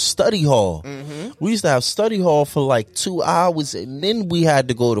school and go to study hall. We used to have study hall for like 2 hours, and then we had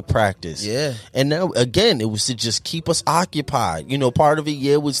to go to practice. Yeah, and now again, it was to just keep us occupied. You know, part of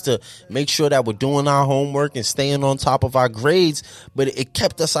it was to make sure that we're doing our homework and staying on top of our grades. But it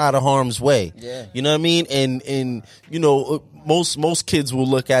kept us out of harm's way. Yeah. You know what I mean? And you know, most kids will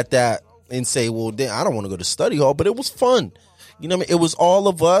look at that and say, well, I don't want to go to study hall, but it was fun. You know what I mean? It was all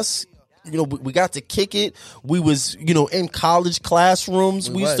of us. You know, we got to kick it. We was, you know, in college classrooms.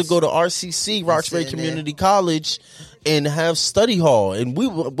 We used to go to RCC, Roxbury Community College, and have study hall. And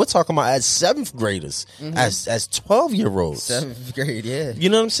we're talking about as 7th graders, as 12-year-olds. 7th grade, yeah. You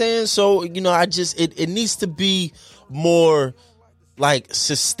know what I'm saying? So, you know, it needs to be more like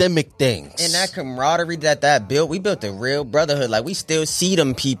systemic things. And that camaraderie that built, we built a real brotherhood. Like, we still see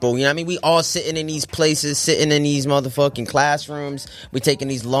them people, you know what I mean? We all sitting in these places, sitting in these motherfucking classrooms. We taking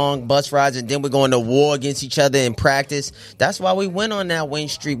these long bus rides, and then we're going to war against each other in practice. That's why we went on that Wayne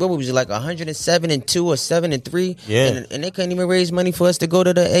Street. What was it, like 107-2 or 7-3? Yeah. And they couldn't even raise money for us to go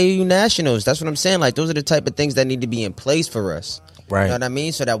to the AAU Nationals. That's what I'm saying. Like, those are the type of things that need to be in place for us. Right. You know what I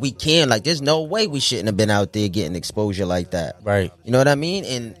mean? So that we can, like, there's no way we shouldn't have been out there getting exposure like that. Right. You know what I mean?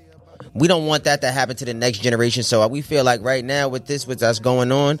 And we don't want that to happen to the next generation. So we feel like right now with that's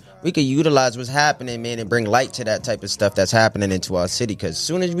going on, we could utilize what's happening, man, and bring light to that type of stuff that's happening into our city. Because as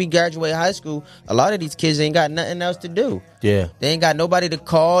soon as we graduate high school, a lot of these kids ain't got nothing else to do. Yeah. They ain't got nobody to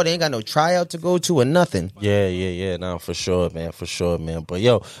call. They ain't got no tryout to go to or nothing. Yeah. No, for sure, man. But,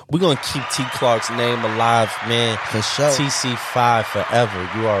 yo, we're going to keep T. Clark's name alive, man. For sure. TC5 forever.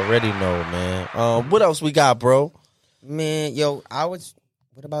 You already know, man. What else we got, bro? Man, yo,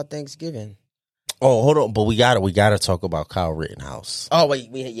 what about Thanksgiving? Oh, hold on, but we gotta talk about Kyle Rittenhouse. Oh wait,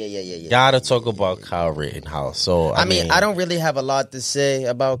 yeah. Gotta talk about Kyle Rittenhouse. So I mean, I don't really have a lot to say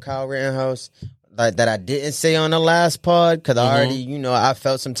about Kyle Rittenhouse like that I didn't say on the last pod because I already, you know, I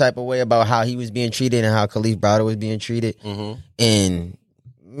felt some type of way about how he was being treated and how Khalif Browder was being treated. And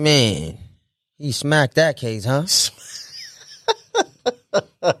man, he smacked that case, huh?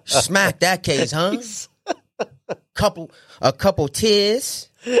 Smack that case, huh? A couple tears.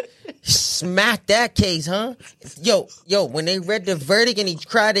 Smack that case, huh? Yo, when they read the verdict and he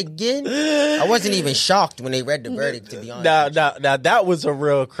cried again, I wasn't even shocked when they read the verdict, to be honest. Now that was a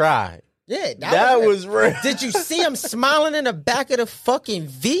real cry. Yeah, that was real. Did you see him smiling in the back of the fucking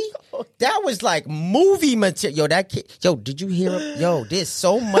V? That was like movie material. Yo, did you hear him? Yo, there's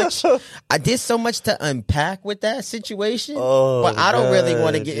so much. I did so much to unpack with that situation, but I don't really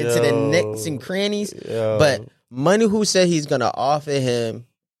want to get into the nicks and crannies. But Money Who said he's gonna offer him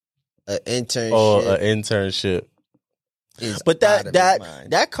an internship. Oh, an internship. But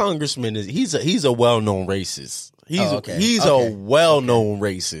that congressman he's a well-known racist. He's a well-known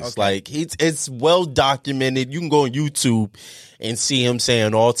racist. Okay. Like it's well documented. You can go on YouTube and see him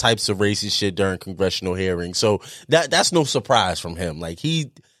saying all types of racist shit during congressional hearings. So that's no surprise from him. Like he's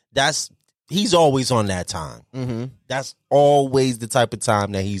always on that time. Mm-hmm. That's always the type of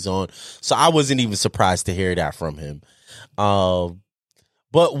time that he's on. So I wasn't even surprised to hear that from him. But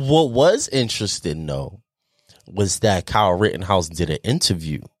what was interesting though was that Kyle Rittenhouse did an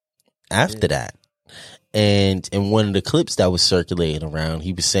interview after that. And in one of the clips that was circulating around,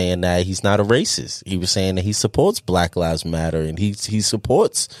 he was saying that he's not a racist. He was saying that he supports Black Lives Matter and he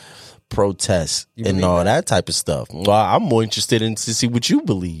supports protests and all that type of stuff. Well, I'm more interested in to see what you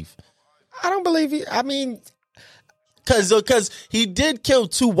believe. I don't believe he. I mean, because he did kill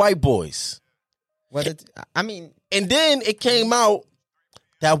 2 white boys. And then it came out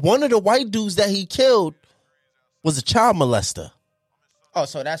that one of the white dudes that he killed was a child molester. Oh,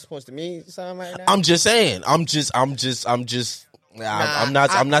 so that's supposed to mean something right now? I'm just saying. I'm not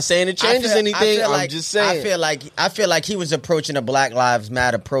saying it changes anything. I'm just saying. I feel like he was approaching a Black Lives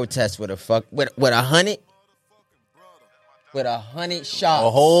Matter protest with 100 shots.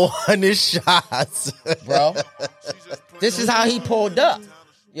 A whole 100 shots. Bro. This is how he pulled up.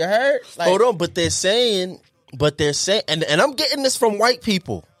 You heard? Like, hold on, but they're saying, and I'm getting this from white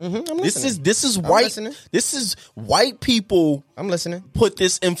people. Mm-hmm, this is white. This is white people. I'm listening. Put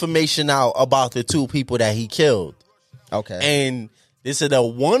this information out about the 2 people that he killed. Okay, and they said that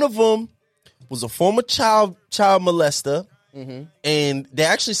one of them was a former child molester, and they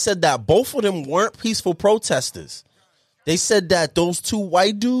actually said that both of them weren't peaceful protesters. They said that those 2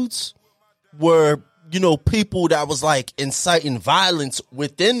 white dudes were, people that was like inciting violence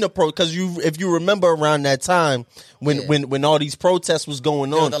within the because if you remember around that time when all these protests was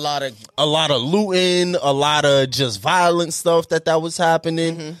going on, a lot of looting, a lot of just violent stuff that was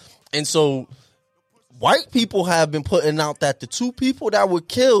happening, and so white people have been putting out that the 2 people that were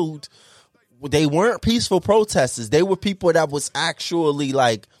killed, they weren't peaceful protesters. They were people that was actually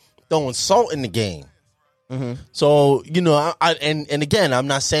like throwing salt in the game. Mm-hmm. So and again, I'm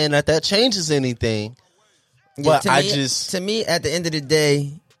not saying that changes anything. But to me, at the end of the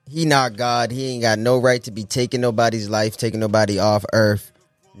day, he not God. He ain't got no right to be taking nobody's life, taking nobody off earth,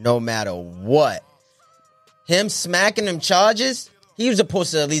 no matter what. Him smacking them charges, he was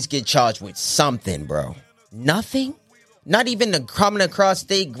supposed to at least get charged with something, bro. Nothing? Not even the coming across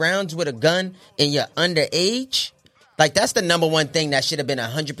state grounds with a gun and you're underage? Like, that's the number one thing that should have been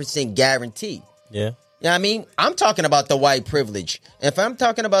 100% guaranteed. Yeah. You know what I mean? I'm talking about the white privilege. If I'm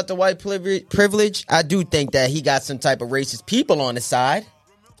talking about the white privilege, I do think that he got some type of racist people on the side.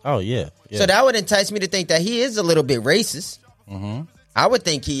 Oh, yeah. So that would entice me to think that he is a little bit racist. Mm-hmm. I would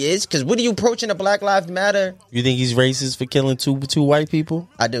think he is, because what are you approaching a Black Lives Matter? You think he's racist for killing two white people?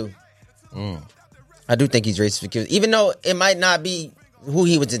 I do. I do think he's racist for killing, even though it might not be who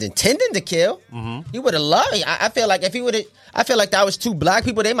he was intending to kill. Mm-hmm. He would have loved it. I feel like if he would have, I feel like that was 2 black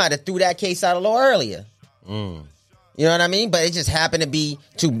people, they might have threw that case out a little earlier. You know what I mean? But it just happened to be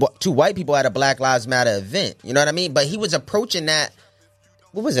two white people at a Black Lives Matter event. You know what I mean? But he was approaching that.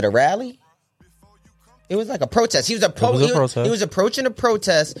 What was it? A rally? It was like a protest. He was approaching a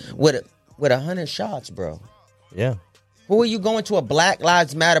protest with 100 shots, bro. Yeah. Who are you going to a Black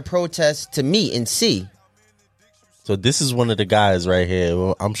Lives Matter protest to meet and see? So this is one of the guys right here.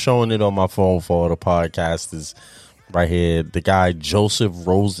 Well, I'm showing it on my phone for all the podcasters right here. The guy Joseph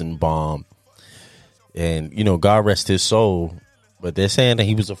Rosenbaum. And, you know, God rest his soul, but they're saying that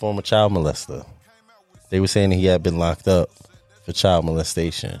he was a former child molester. They were saying that he had been locked up for child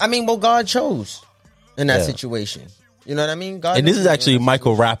molestation. I mean, well, God chose in that situation. You know what I mean? God. And this is actually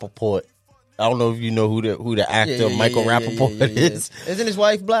Michael Rappaport. I don't know if you know who the actor Michael Rappaport is. Isn't his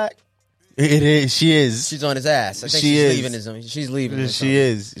wife black? It is. She is. She's on his ass. I think she's leaving. She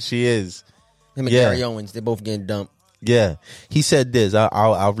is. Him and Gary Owens, they're both getting dumped. Yeah, he said this.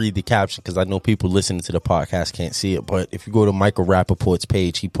 I'll read the caption because I know people listening to the podcast can't see it. But if you go to Michael Rappaport's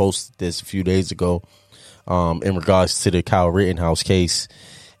page, he posted this a few days ago. in regards to the Kyle Rittenhouse case.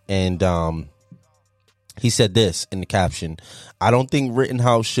 And he said this in the caption: "I don't think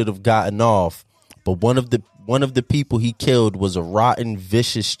Rittenhouse should have gotten off, but one of the people he killed was a rotten,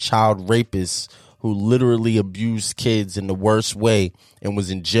 vicious child rapist who literally abused kids in the worst way and was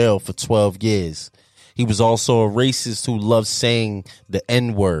in jail for 12 years. He was also a racist who loved saying the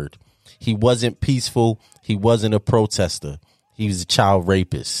N-word. He wasn't peaceful. He wasn't a protester. He was a child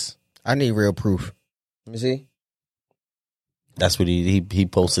rapist." I need real proof. Let me see. That's what he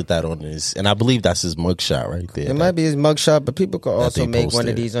posted that on his, and I believe that's his mugshot right there. It might be his mugshot, but people could also make posted one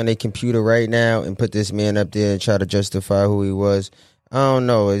of these on their computer right now and put this man up there and try to justify who he was. I don't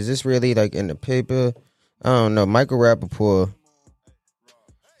know. Is this really like in the paper? I don't know. Michael Rappaport,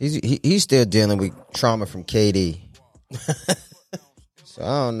 he's still dealing with trauma from KD. So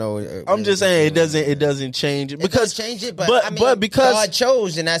I don't know. I'm just saying it doesn't change it because change it, but I mean, because God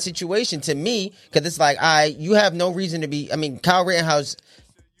chose in that situation to me, because it's like you have no reason to be. I mean, Kyle Rittenhouse,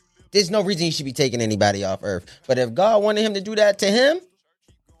 there's no reason he should be taking anybody off Earth. But if God wanted him to do that to him,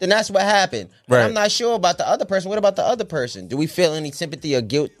 then that's what happened. But right. I'm not sure about the other person. What about the other person? Do we feel any sympathy or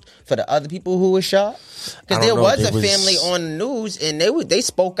guilt for the other people who were shot? Because there was a family on the news, and they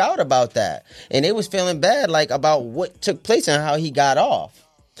spoke out about that, and they was feeling bad, like about what took place and how he got off.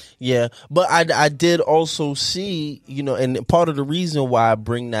 Yeah, but I did also see, and part of the reason why I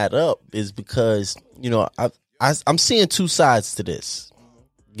bring that up is because I'm seeing two sides to this,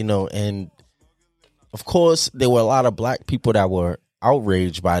 and of course there were a lot of black people that were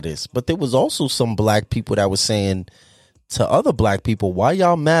outraged by this, but there was also some black people that were saying to other black people, "Why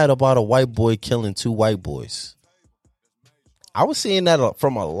y'all mad about a white boy killing two white boys?" I was seeing that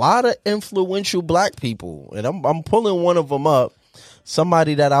from a lot of influential black people, and I'm pulling one of them up,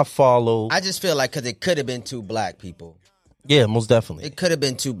 somebody that I follow. I just feel like because it could have been two black people. Yeah, most definitely. It could have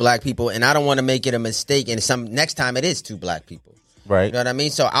been two black people, and I don't want to make it a mistake, and next time it is two black people. Right. You know what I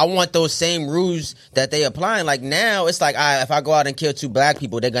mean? So I want those same rules that they applying. Like now, it's like if I go out and kill two black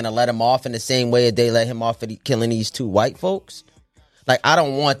people, they're going to let him off in the same way that they let him off for killing these two white folks. Like, I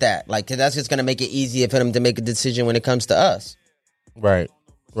don't want that. Like, 'cause that's just going to make it easier for them to make a decision when it comes to us. Right.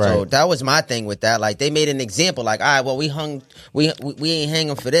 So that was my thing with that. Like, they made an example. Like, all right, well, we ain't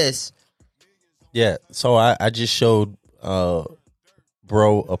hanging for this. Yeah. So I just showed bro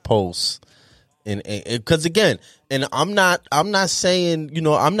a post. And because again, and I'm not saying,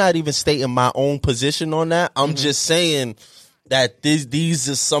 I'm not even stating my own position on that. I'm just saying that these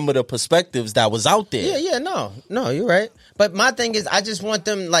are some of the perspectives that was out there. Yeah, no, you're right. But my thing is, I just want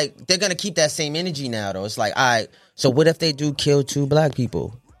them, like, they're gonna keep that same energy now, though. It's like, all right, so what if they do kill two black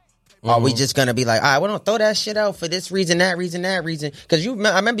people? Are we just gonna be like, all right, we don't throw that shit out for this reason, that reason, that reason? Because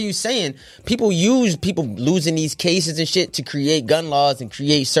I remember you saying people use people losing these cases and shit to create gun laws and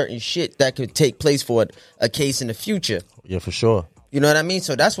create certain shit that could take place for a case in the future. Yeah, for sure. You know what I mean?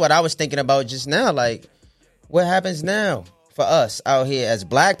 So that's what I was thinking about just now. Like, what happens now for us out here as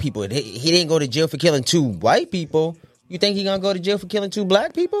black people? He didn't go to jail for killing two white people. You think he gonna go to jail for killing two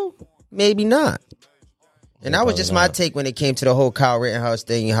black people? Maybe not. And that was just my take when it came to the whole Kyle Rittenhouse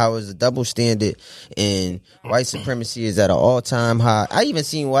thing, how it was a double standard and white supremacy is at an all-time high. I even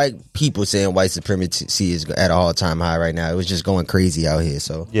seen white people saying white supremacy is at an all-time high right now. It was just going crazy out here.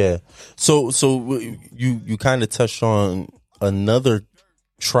 So yeah. So you kind of touched on another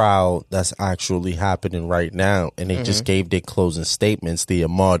trial that's actually happening right now, and they just gave their closing statements, the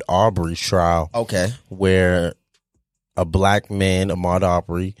Ahmaud Arbery trial. Okay. Where a black man, Ahmaud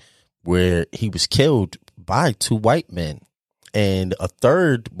Arbery, where he was killed by two white men, and a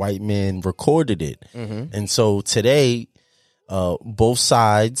third white man recorded it. And so today, both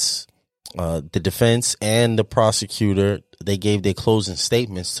sides, the defense and the prosecutor, they gave their closing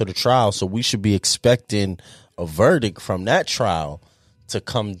statements to the trial. So we should be expecting a verdict from that trial to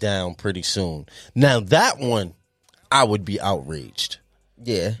come down pretty soon. Now that one, I would be outraged.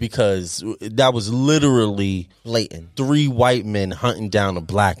 Yeah. Because that was literally blatant. Three white men hunting down a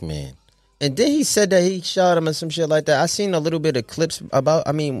black man. And then he said that he shot him or some shit like that. I seen a little bit of clips about,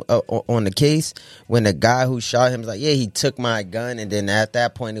 on the case when the guy who shot him was like, yeah, he took my gun, and then at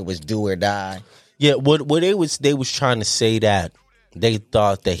that point it was do or die. Yeah, what they was trying to say that they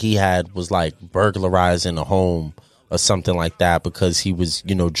thought that he was like burglarizing a home or something like that because he was,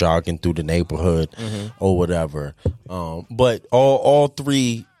 jogging through the neighborhood or whatever. But all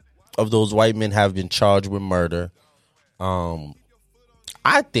three of those white men have been charged with murder.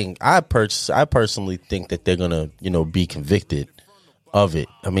 I personally think that they're gonna, be convicted. of it.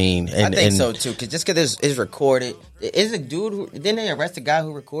 I mean, and I think so too. Cause just because it's recorded, is a dude who didn't they arrest the guy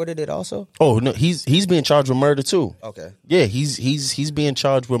who recorded it also? Oh no, he's being charged with murder too. Okay, yeah, he's being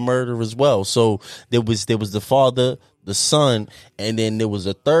charged with murder as well. So there was the father, the son, and then there was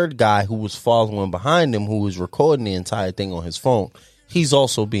a third guy who was following behind him who was recording the entire thing on his phone. He's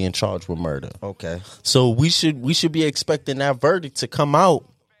also being charged with murder. Okay, so we should be expecting that verdict to come out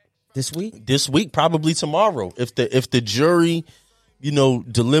this week. This week, probably tomorrow, if the jury,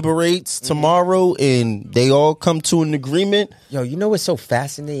 deliberates tomorrow and they all come to an agreement. Yo, you know what's so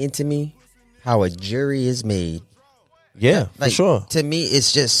fascinating to me? How a jury is made. Yeah, for sure. To me,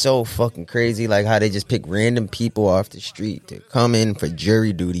 it's just so fucking crazy, like how they just pick random people off the street to come in for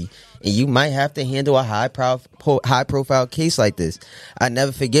jury duty, and you might have to handle a high profile case like this. I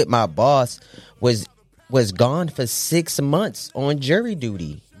never forget my boss was gone for 6 months on jury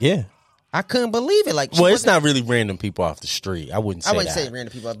duty. Yeah. I couldn't believe it. Like, well, it's not really random people off the street. I wouldn't say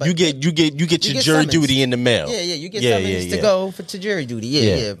random people. But you get your jury summons. Duty in the mail. Yeah, you get summons to go to jury duty.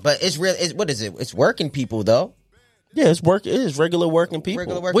 Yeah. But it's real. What is it? It's working people though. Yeah, it is regular working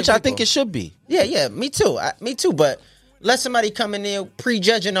people, which I think it should be. Yeah, me too. Me too. But let somebody come in there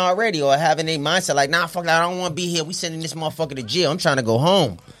prejudging already or having a mindset like, nah, fuck that, I don't want to be here. We sending this motherfucker to jail. I'm trying to go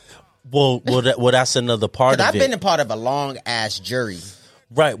home. Well, that's another part of it. I've been a part of a long ass jury.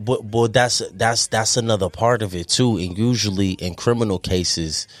 Right, but that's another part of it too. And usually in criminal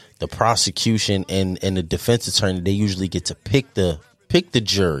cases, the prosecution and the defense attorney, they usually get to pick the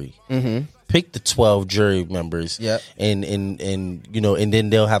jury, pick the 12 jury members, and then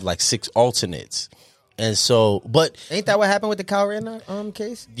they'll have like 6 alternates. And so, but ain't that what happened with the Kyle Rittenhouse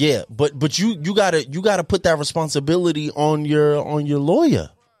case? Yeah, but you gotta put that responsibility on your lawyer.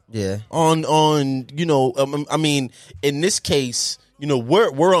 Yeah. I mean, in this case,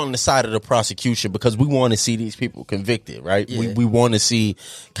 we're on the side of the prosecution because we want to see these people convicted, right? Yeah. We want to see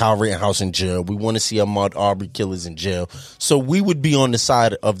Kyle Rittenhouse in jail. We want to see Ahmaud Arbery killers in jail. So we would be on the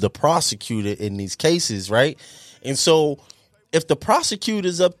side of the prosecutor in these cases, right? And so if the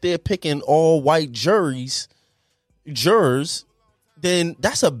prosecutor's up there picking all white jurors, then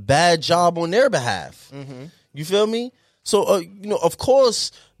that's a bad job on their behalf. You feel me? So, of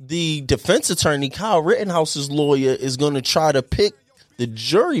course, the defense attorney, Kyle Rittenhouse's lawyer, is going to try to pick the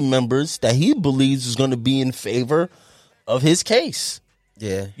jury members that he believes is going to be in favor of his case.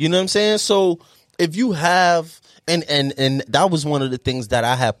 Yeah. You know what I'm saying? So if you have, and that was one of the things that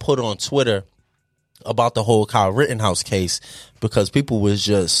I had put on Twitter about the whole Kyle Rittenhouse case, because people was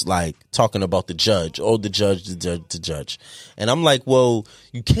just like talking about the judge. The judge. And I'm like, well,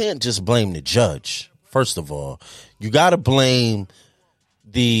 you can't just blame the judge. First of all, you got to blame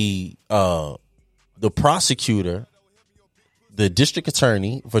the prosecutor, the district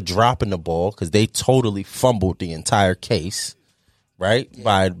attorney, for dropping the ball because they totally fumbled the entire case, right?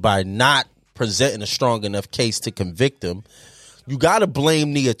 Yeah. By not presenting a strong enough case to convict him. You got to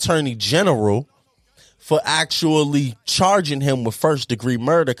blame the attorney general for actually charging him with first-degree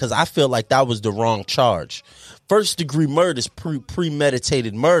murder, because I feel like that was the wrong charge. First-degree murder is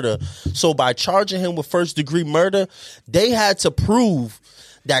premeditated murder. So by charging him with first-degree murder, they had to prove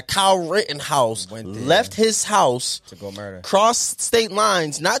that Kyle Rittenhouse left his house to go murder, crossed state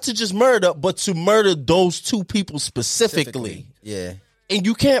lines, not to just murder, but to murder those 2 people specifically. Yeah. And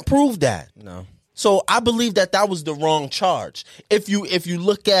you can't prove that. No. So I believe that was the wrong charge. If you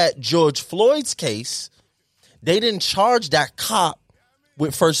look at George Floyd's case, they didn't charge that cop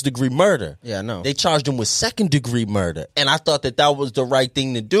with first-degree murder. Yeah, no. They charged him with second-degree murder. And I thought that was the right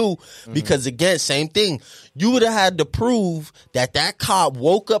thing to do because, again, same thing. You would have had to prove that cop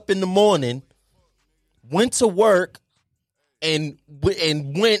woke up in the morning, went to work, and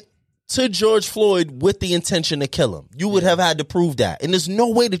went to George Floyd with the intention to kill him. You would have had to prove that. And there's no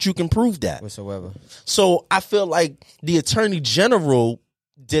way that you can prove that whatsoever. So I feel like the attorney general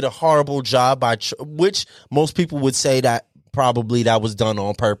did a horrible job, which most people would say that probably that was done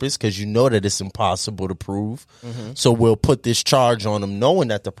on purpose, because that it's impossible to prove. So we'll put this charge on him knowing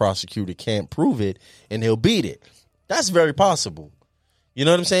that the prosecutor can't prove it, and he'll beat it. That's very possible. You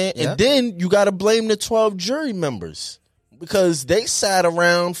know what I'm saying? Yeah. And then you got to blame the 12 jury members, because they sat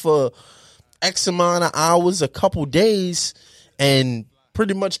around for X amount of hours, a couple days, and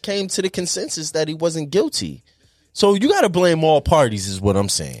pretty much came to the consensus that he wasn't guilty. So you got to blame all parties is what I'm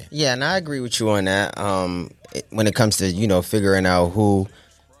saying. Yeah, and I agree with you on that. When it comes to, figuring out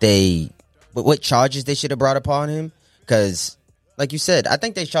what charges they should have brought upon him. Because, like you said, I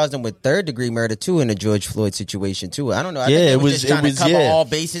think they charged him with third-degree murder, too, in the George Floyd situation, too. I don't know. I think they were just trying to cover all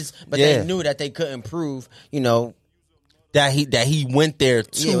bases, but they knew that they couldn't prove, that he went there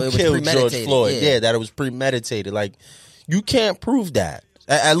to kill George Floyd. Yeah, that it was premeditated. Like, You can't prove that.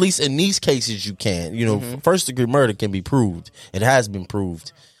 At least in these cases, you can. You know, first degree murder can be proved. It has been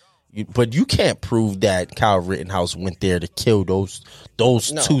proved. But you can't prove that Kyle Rittenhouse went there to kill those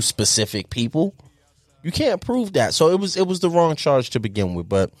two specific people. You can't prove that. So it was the wrong charge to begin with.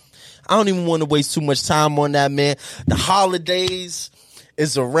 But I don't even want to waste too much time on that, man. The holidays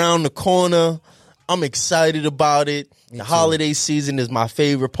is around the corner. I'm excited about it. The holiday season is my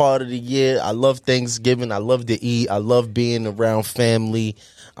favorite part of the year. I love Thanksgiving. I love to eat. I love being around family.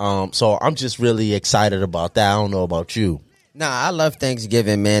 So I'm just really excited about that. I don't know about you. Nah, I love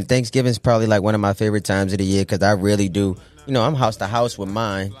Thanksgiving, man. Thanksgiving's probably like one of my favorite times of the year because I really do. You know, I'm house to house with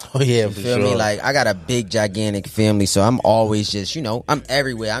mine. Oh, yeah, you feel me? Like, I got a big, gigantic family, so I'm always just, you know, I'm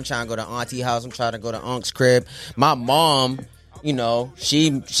everywhere. I'm trying to go to auntie house. I'm trying to go to unc's crib. My mom, you know,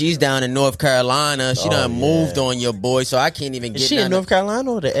 she's down in North Carolina. She done moved on your boy, so I can't even get. Is she in North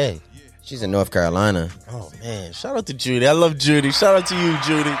Carolina or the A? She's in North Carolina. Oh man, shout out to Judy. I love Judy. Shout out to you,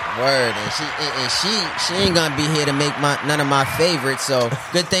 Judy. Word, and she ain't gonna be here to make none of my favorites. So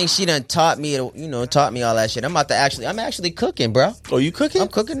good thing she done taught me all that shit. I'm actually cooking, bro. Oh, you cooking? I'm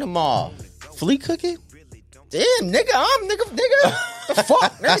cooking tomorrow. Flea cooking? Damn, nigga. The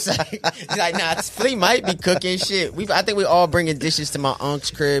fuck? He's like, nah, Flea might be cooking shit. I think we all bringing dishes to my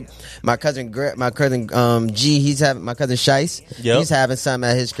unc's crib. My cousin G, my cousin Shice. Yep. He's having something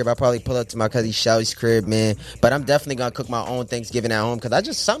at his crib. I'll probably pull up to my cousin Shice's crib, man. But I'm definitely gonna cook my own Thanksgiving at home because I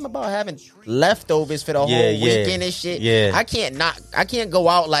just something about having leftovers for the whole weekend and shit. Yeah. I can't go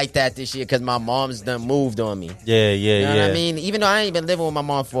out like that this year because my mom's done moved on me. Yeah. You know what I mean? Even though I ain't been living with my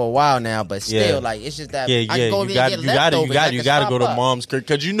mom for a while now, but still, like it's just that I can go there and get leftovers. You gotta go to mom's crib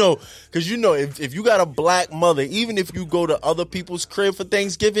because you know if you got a black mother, even if you go to other people's crib for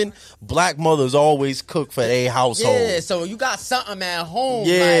Thanksgiving, black mothers always cook for their household. Yeah, so you got something at home.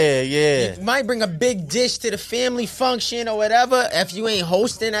 Yeah. You might bring a big dish to the family function or whatever if you ain't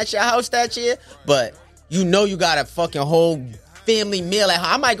hosting at your house that year, but you know you got a fucking whole family meal at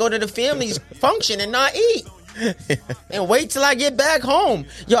home. I might go to the family's function and not eat. And wait till I get back home.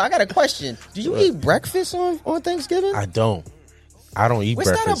 Yo, I got a question. Do you eat breakfast on Thanksgiving? I don't eat What's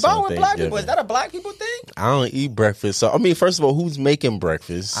breakfast. What's that about with black people? Is that a black people thing? I don't eat breakfast. So I mean, first of all, who's making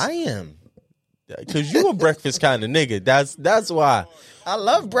breakfast? I am. Because you a breakfast kind of nigga. That's why. I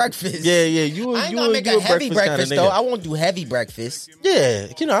love breakfast. Yeah. I ain't gonna make a heavy breakfast though. I won't do heavy breakfast. Yeah,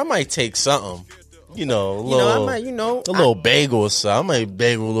 I might take something. A little bagel or something. I might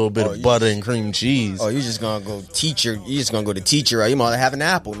bagel a little bit of butter and cream cheese. Oh, you just gonna go teacher? You just gonna go to teacher? Or you might have an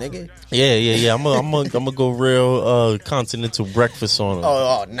apple, nigga. Yeah. I'm gonna go real continental breakfast on them.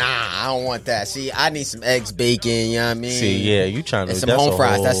 Oh, nah, I don't want that. See, I need some eggs, bacon. You know what I mean? See, yeah, you trying to and some home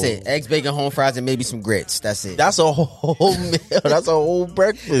fries. That's it. Eggs, bacon, home fries, and maybe some grits. That's it. That's a whole meal. That's a whole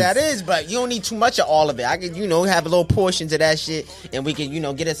breakfast. That is, but you don't need too much of all of it. I could, have little portions of that shit, and we can,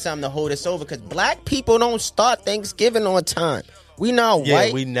 get us something to hold us over. Because black people don't start Thanksgiving on time. We not white.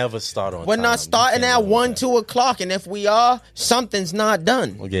 Yeah, we never start on time. We're not starting at 1, 2 o'clock, and if we are, something's not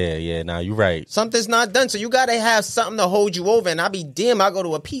done. Yeah, nah, you're right. Something's not done, so you gotta have something to hold you over, and I be damn, I go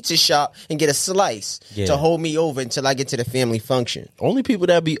to a pizza shop and get a slice to hold me over until I get to the family function. Only people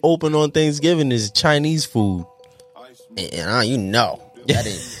that be open on Thanksgiving is Chinese food. And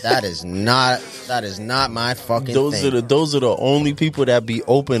that is not my fucking thing. Those are the only people that be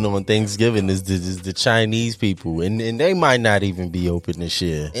open on Thanksgiving is the Chinese people, and they might not even be open this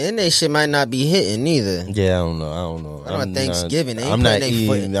year. And they shit might not be hitting either. Yeah, I don't know. On Thanksgiving, I'm not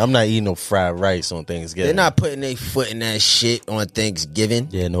eating no fried rice on Thanksgiving. They're not putting their foot in that shit on Thanksgiving.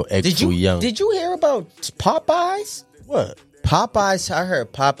 Yeah, no egg foo young. Did you hear about Popeyes? What? Popeyes? I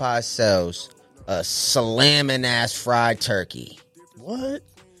heard Popeyes sells a slamming ass fried turkey. What?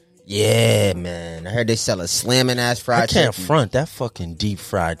 Yeah, man. I heard they sell a slamming ass fried turkey. I can't front that fucking deep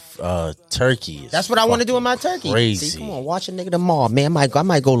fried turkey. That's what I want to do with my turkey. Crazy. See, come on, watch a nigga tomorrow, man. I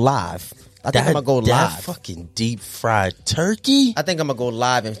might go live. I think I'm gonna go live. That fucking deep fried turkey. I think I'm gonna go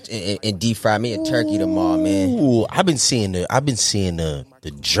live and deep fry me a turkey tomorrow, man. Ooh, I've been seeing the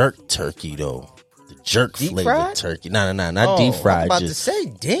jerk turkey though. Jerk deep flavored fried? Turkey. No, not deep fried. I was about to say,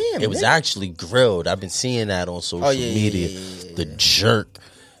 damn. It was actually grilled. I've been seeing that on social media. Yeah. The jerk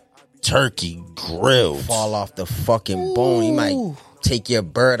turkey grilled. Fall off the fucking bone. You might take your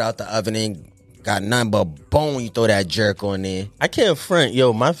bird out the oven and got nothing but bone. You throw that jerk on there. I can't front.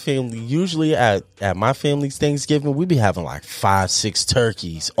 Yo, my family, usually at my family's Thanksgiving, we be having like 5-6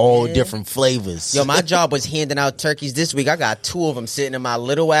 turkeys, all different flavors. Yo, my job was handing out turkeys this week. I got 2 of them sitting in my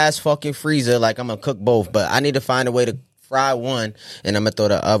little ass fucking freezer. Like, I'm gonna cook both, but I need to find a way to fry one, and I'm gonna throw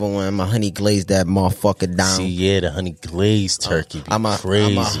the other one. I'm gonna honey glaze that motherfucker down. See, yeah, the honey glazed turkey be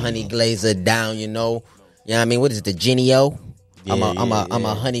crazy. I'm a honey glazer down, You know what I mean? What is it, the Genio? Yeah, I'm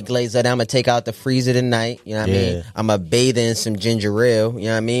a honey glazer that I'm going to take out the freezer tonight. You know what I mean? I'm going to bathe in some ginger ale. You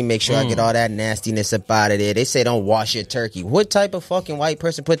know what I mean? Make sure I get all that nastiness up out of there. They say don't wash your turkey. What type of fucking white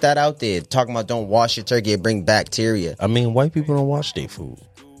person put that out there? Talking about don't wash your turkey and bring bacteria. I mean, white people don't wash their food.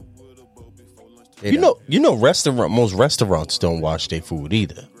 You know, most restaurants don't wash their food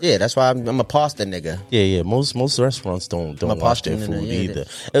either. Yeah, that's why I'm a pasta nigga. Yeah. Most restaurants don't wash their food either.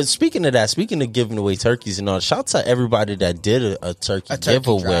 Speaking of giving away turkeys and all, shout out to everybody that did a turkey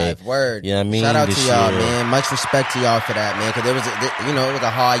giveaway. Drive. Word. You know what I mean? Shout out to y'all, man. Much respect to y'all for that, man. Because it was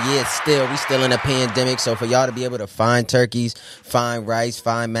a hard year. We still in a pandemic. So for y'all to be able to find turkeys, find rice,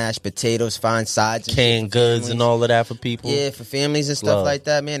 find mashed potatoes, find sides, and canned goods and all of that for people. Yeah, for families and stuff like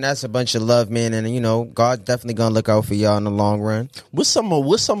that, man. That's a bunch of love, man. And God definitely gonna look out for y'all in the long run. What's some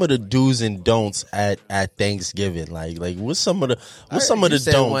of the do's and don'ts at Thanksgiving? Like what's some of the don'ts?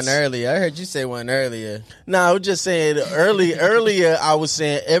 One earlier. I heard you say one earlier. Nah, I was just saying earlier I was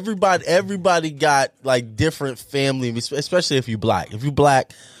saying everybody got like different family, especially if you black. If you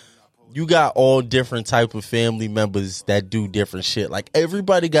black, you got all different type of family members that do different shit. Like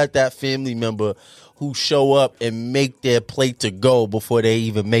everybody got that family member who show up and make their plate to go before they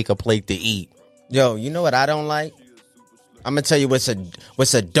even make a plate to eat. Yo, you know what I don't like? I'm gonna tell you what's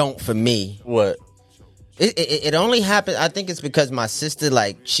a don't for me. What? It only happened. I think it's because my sister,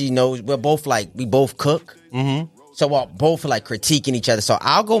 like, she knows we both cook. Mm-hmm. So we're both like critiquing each other. So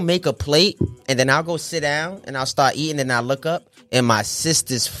I'll go make a plate and then I'll go sit down and I'll start eating and I look up and my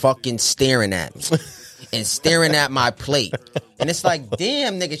sister's fucking staring at me and staring at my plate. And it's like,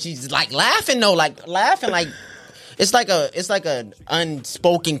 damn, nigga, she's like laughing though, like. It's like a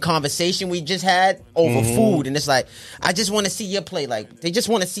unspoken conversation we just had over food, and it's like, I just want to see your plate. Like, they just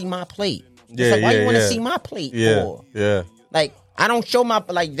want to see my plate. It's like, why you want to see my plate for? Yeah. Like, I don't show my,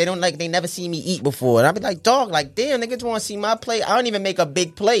 like, they never see me eat before. And I'll be like, dog, like, damn, niggas want to see my plate. I don't even make a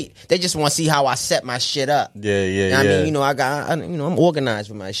big plate. They just want to see how I set my shit up. Yeah. You know what I mean, I'm organized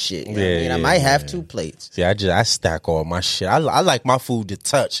with my shit. You know what I mean? I might have 2 plates. See, I stack all my shit. I like my food to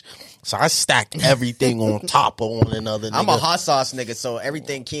touch. So I stack everything on top of one another. Nigga. I'm a hot sauce nigga, so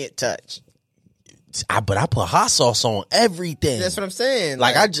everything can't touch. But I put hot sauce on everything. That's what I'm saying.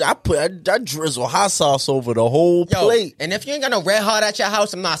 Like I drizzle hot sauce over the whole plate. And if you ain't got no Red Hot at your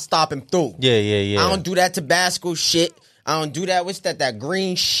house, I'm not stopping through. Yeah. I don't do that Tabasco shit. I don't do that. What's that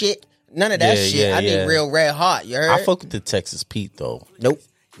green shit? None of that shit. I need real Red Hot. You heard? I fuck with the Texas Pete though. Nope.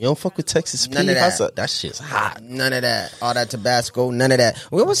 You don't fuck with Texas Pete? None of that. That shit's hot. None of that. All that Tabasco, none of that.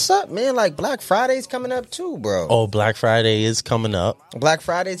 Well, what's up, man? Like, Black Friday's coming up too, bro. Oh, Black Friday is coming up. Black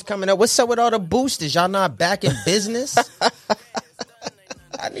Friday's coming up. What's up with all the boosters? Y'all not back in business?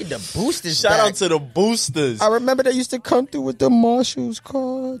 I need the boosters. Shout out to the boosters. I remember they used to come through with the Marshalls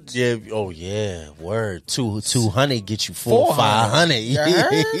cards. Yeah. Oh yeah. Word. 200 get you 500. You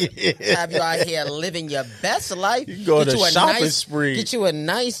heard? Have you out here living your best life? You go to shopping spree. Get you a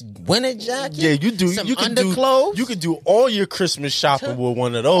nice winter jacket. Yeah, you do. Some you can underclothes. You can do all your Christmas shopping with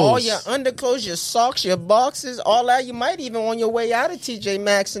one of those. All your underclothes, your socks, your boxes, all that. You might even on your way out of TJ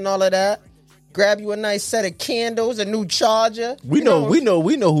Maxx and all of that. Grab you a nice set of candles, a new charger. We know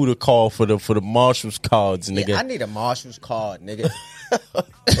who to call for the Marshalls cards, nigga. Yeah, I need a Marshalls card, nigga.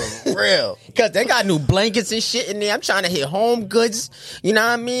 For real. Because they got new blankets and shit in there. I'm trying to hit Home Goods. You know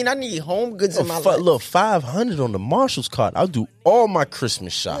what I mean? I need Home Goods in my life. Look, 500 on the Marshalls card. I'll do all my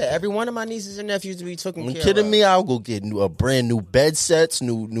Christmas shopping. Yeah, every one of my nieces and nephews to be taken care of. You kidding me? I'll go get a brand new bed sets,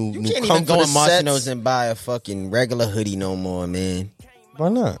 new You can't even go in Marshall's and buy a fucking regular hoodie no more, man. Why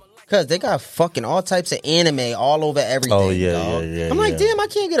not? Because they got fucking all types of anime all over everything. Oh, yeah. I'm like, damn, I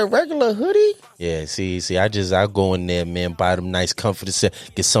can't get a regular hoodie? Yeah, see, I go in there, man, buy them nice comforter set,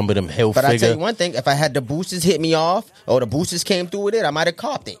 get some of them Hilfiger. But I tell you one thing, if I had the boosters hit me off, or the boosters came through with it, I might have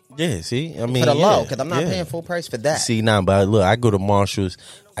copped it. Yeah, see, I mean, for the low, because I'm not paying full price for that. See, but look, I go to Marshall's,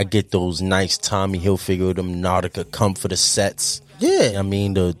 I get those nice Tommy Hilfiger, them Nautica comforter sets. Yeah, I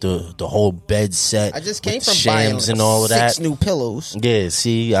mean the whole bed set. I just came from shams buying and all of that. 6 new pillows. Yeah,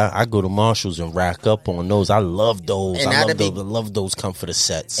 see, I go to Marshalls and rack up on those. I love those. And I love those comforter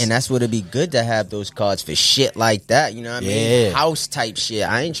sets. And that's what it'd be good to have those cards for shit like that. You know what I mean? House type shit.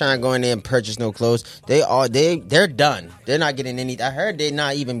 I ain't trying to go in there and purchase no clothes. They're done. They're not getting any. I heard they're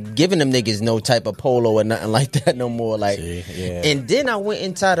not even giving them niggas no type of polo or nothing like that no more. Like, and then I went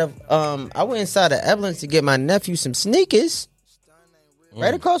inside of Evelyn's to get my nephew some sneakers.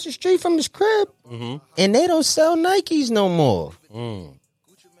 Right across the street from his crib. Mm-hmm. And they don't sell Nikes no more.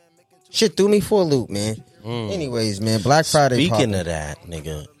 Shit threw me for a loop, man. Anyways, man, Black Friday. Speaking of that,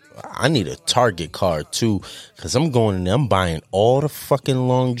 nigga, I need a Target card too, because I'm going in there. I'm buying all the fucking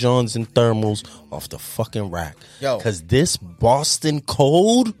Long Johns and thermals off the fucking rack. Yo. Because this Boston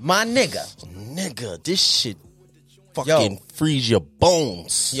cold, My nigga. this shit fucking freeze your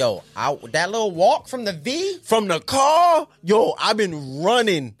bones. Yo, that little walk from the V? From the car, I've been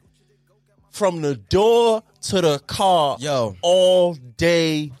running from the door to the car all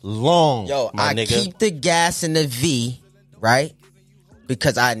day long. I keep the gas in the V, right?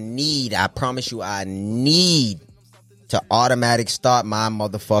 Because I promise you, I need to automatic start my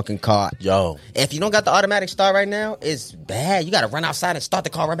motherfucking car. If you don't got the automatic start right now, it's bad. You got to run outside and start the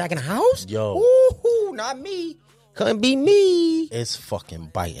car right back in the house? Ooh, not me. Couldn't be me. It's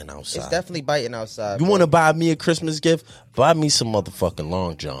fucking biting outside. It's definitely biting outside. You want to buy me a Christmas gift? Buy me some motherfucking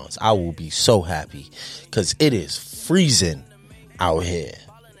Long Johns. I will be so happy because it is freezing out here.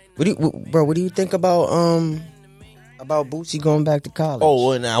 What do you think about Boosie going back to college?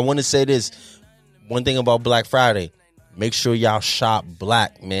 Oh, and I want to say this. One thing about Black Friday. Make sure y'all shop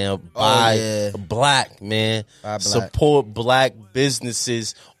black, man. Buy black, man. Buy black. Support black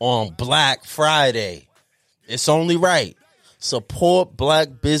businesses on Black Friday. It's only right. Support black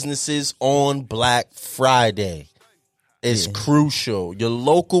businesses on Black Friday. It's crucial. Your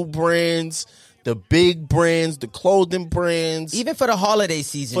local brands, the big brands, the clothing brands. Even for the holiday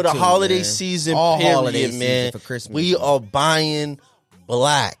season. For the holiday season, all period, holiday man. Season for Christmas. We are buying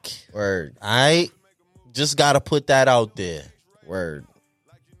black. Word. All right? Just got to put that out there. Word.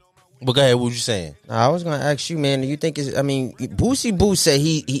 But go ahead, what you saying? I was gonna ask you, man. Do you think Boosie Boo said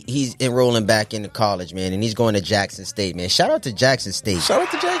he's enrolling back into college, man, and he's going to Jackson State, man. Shout out to Jackson State.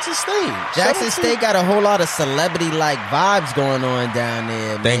 Jackson State. Jackson State got a whole lot of celebrity like vibes going on down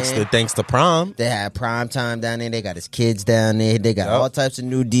there, man. Thanks to Prom. They had Prime Time down there. They got his kids down there. They got all types of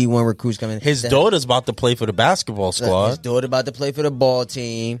new D1 recruits coming. His daughter's about to play for the basketball squad. His daughter about to play for the ball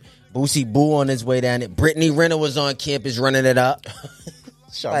team. Boosie Boo on his way down there. Brittany Renner was on campus running it up.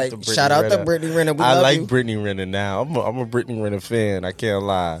 Shout out to Brittany Renner. I like Brittany Renner now. I'm a Brittany Renner fan. I can't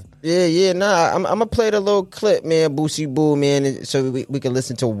lie. I'm gonna play the little clip, man. Boosie Boo, man, so we can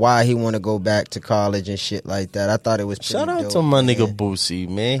listen to why he want to go back to college and shit like that. I thought it was pretty shout out dope, to my man. nigga Boosie,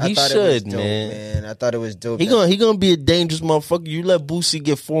 man. He should, dope, man. I thought it was dope. He gonna be a dangerous motherfucker. You let Boosie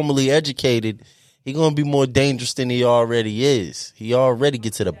get formally educated, he gonna be more dangerous than he already is. He already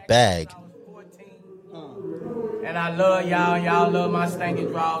get to the bag. And I love y'all. Y'all love my stinking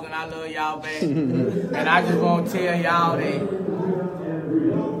draws, and I love y'all back. And I just want to tell y'all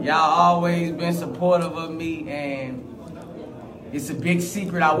that y'all always been supportive of me, and it's a big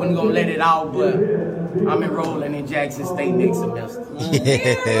secret. I wasn't gonna let it out, but I'm enrolling in Jackson State next semester.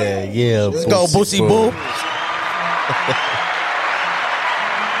 Yeah. Let's go, Boosie Boo. With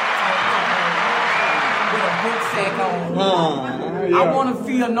a book sack on. I want to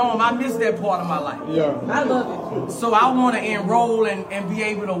feel known. I miss that part of my life. I love it. So I want to enroll and be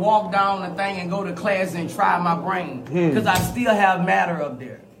able to walk down the thing and go to class and try my brain. Because I still have matter up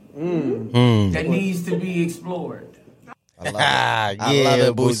there that needs to be explored. I love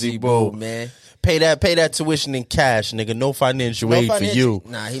it, Boosie Boo, man. Pay that tuition in cash, nigga. No financial aid for you.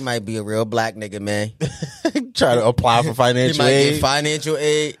 Nah, he might be a real black nigga, man. Try to apply for financial aid. He might get financial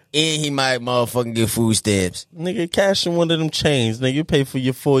aid, and he might motherfucking get food stamps. Nigga, cash in one of them chains. Nigga, you pay for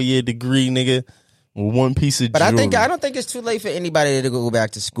your 4-year degree, nigga, with one piece of jewelry. But I don't think it's too late for anybody to go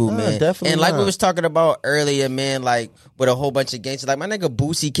back to school, man. Definitely and like not. we was talking about earlier, man, like with a whole bunch of gangsters. Like my nigga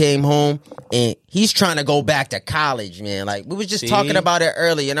Boosie came home and he's trying to go back to college, man. Like we was just talking about it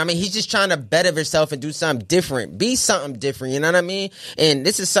earlier. And I mean, he's just trying to better himself and do something different. Be something different, you know what I mean? And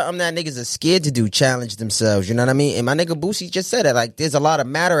this is something that niggas are scared to do, challenge themselves, you know what I mean? And my nigga Boosie just said it. Like there's a lot of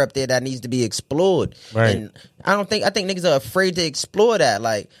matter up there that needs to be explored. Right. And I think niggas are afraid to explore that.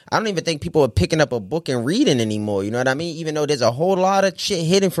 Like, I don't even think people are picking up a book and reading anymore. You know what I mean? Even though there's a whole lot of shit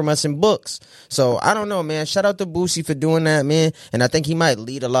hidden from us in books. So, I don't know, man. Shout out to Boosie for doing that, man. And I think he might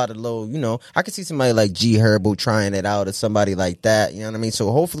lead a lot of I could see somebody like G Herbo trying it out or somebody like that. You know what I mean?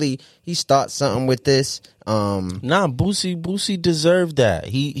 So, hopefully, he starts something with this. Boosie deserved that.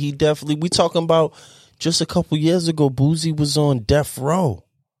 He definitely, we talking about just a couple years ago, Boosie was on death row.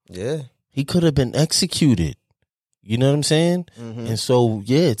 Yeah. He could have been executed. You know what I'm saying? Mm-hmm. And so,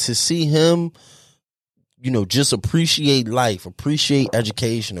 to see him, just appreciate life, appreciate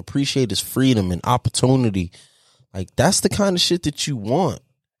education, appreciate his freedom and opportunity. Like, that's the kind of shit that you want.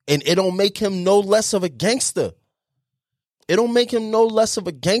 And it don't make him no less of a gangster. It don't make him no less of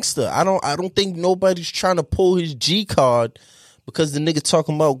a gangster. I don't think nobody's trying to pull his G card because the nigga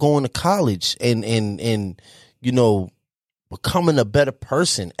talking about going to college and becoming a better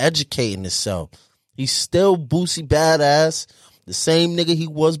person, educating himself. He's still Boosie badass. the same nigga he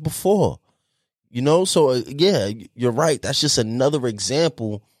was before. You know, so yeah, you're right. That's just another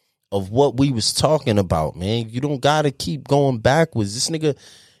example of what we was talking about, man. You don't gotta keep going backwards. This nigga,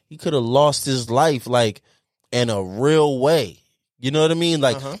 he could have lost his life like in a real way. You know what I mean?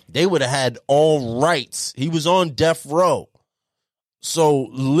 Like they would have had all rights. He was on death row. So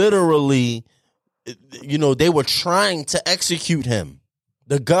literally, you know, they were trying to execute him.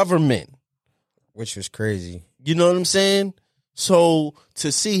 The government. Which was crazy. You know what I'm saying? So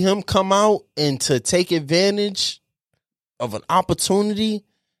to see him come out and to take advantage of an opportunity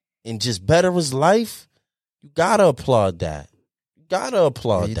and just better his life, you gotta applaud that. You gotta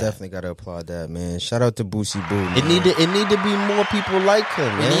applaud You that. definitely gotta applaud that, man. Shout out to Boosie Boo. Man. It need to be more people like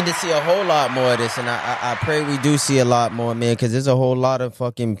him, We man. need to see a whole lot more of this, and I pray we do see a lot more, man, because there's a whole lot of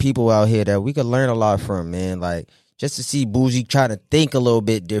fucking people out here that we could learn a lot from, man. Like, just to see Boosie try to think a little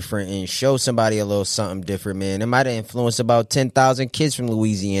bit different and show somebody a little something different, man. It might have influenced about 10,000 kids from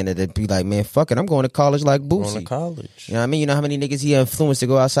Louisiana to be like, man, fuck it, I'm going to college like Boosie. Going to college. You know what I mean? You know how many niggas he influenced to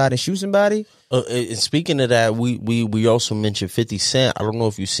go outside and shoot somebody? And speaking of that, we also mentioned 50 Cent. I don't know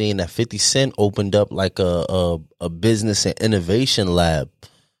if you've seen that 50 Cent opened up like a business and innovation lab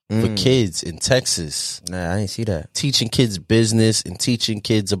for kids in Texas. Nah, I didn't see that. Teaching kids business and teaching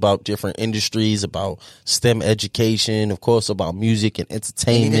kids about different industries, about STEM education, of course, about music and And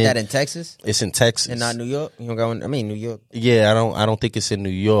entertainment. he did that in Texas? It's in Texas. And not New York? You don't go in, I mean, New York. Yeah, I don't think it's in New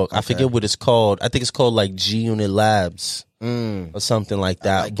York. I forget what it's called. I think it's called like G Unit Labs or something like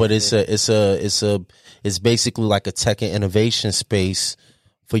that. like but it. it's basically like a tech and innovation space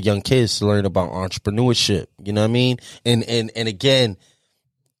for young kids to learn about entrepreneurship. You know what I mean? And again,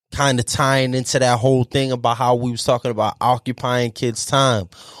 kind of tying into that whole thing about how we was talking about occupying kids' time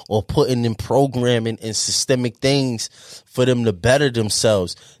or putting in programming and systemic things for them to better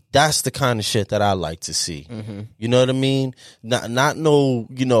themselves. That's the kind of shit that I like to see. You know what I mean? Not no,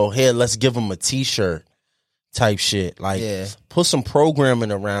 you know, here, let's give them a t-shirt type shit. Like, put some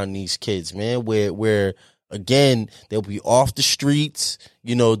programming around these kids, man, where again, they'll be off the streets.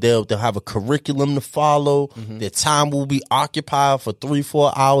 You know, they'll have a curriculum to follow. Their time will be occupied for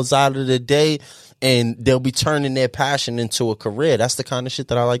 3-4 hours out of the day, and they'll be turning their passion into a career. That's the kind of shit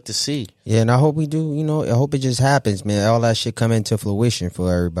that I like to see. Yeah, and I hope we do, you know, I hope it just happens, man. All that shit come into fruition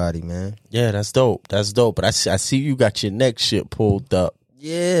for everybody, man. Yeah, that's dope. That's dope. But I see you got your neck shit pulled up.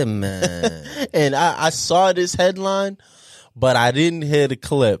 Yeah, man. And I saw this headline, but I didn't hear the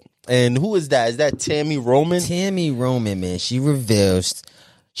clip. And who is that? Is that Tammy Roman? Tammy Roman, man, she reveals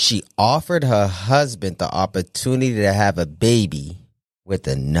she offered her husband the opportunity to have a baby with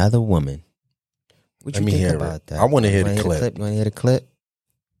another woman. What you Let me think hear about it. that? I want to hear You wanna the clip. You want to hear the clip?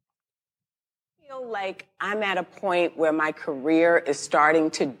 I feel like I'm at a point where my career is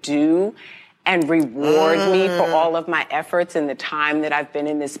starting to do and reward me for all of my efforts and the time that I've been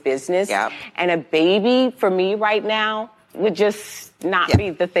in this business. Yep. And a baby for me right now would just not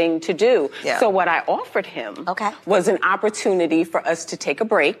be the thing to do. Yeah. So what I offered him Okay. was an opportunity for us to take a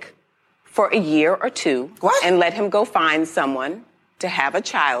break for a year or two What? and let him go find someone to have a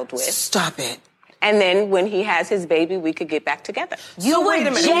child with. Stop it. And then when he has his baby, we could get back together. You would wait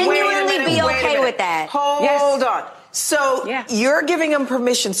a minute, genuinely be wait a okay minute. with that? Hold on. So Yeah. you're giving him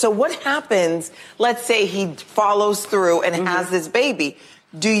permission. So what happens, let's say he follows through and has this baby.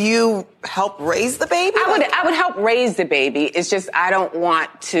 Do you help raise the baby? I would help raise the baby. It's just I don't want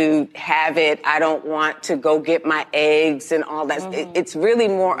to have it. I don't want to go get my eggs and all that. It's really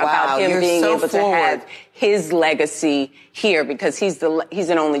more about him you're being so able forward. to have his legacy here because he's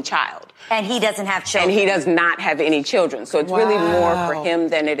an only child. And he doesn't have children. And he does not have any children. So it's really more for him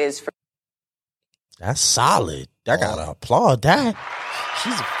than it is for That's solid. I gotta applaud that.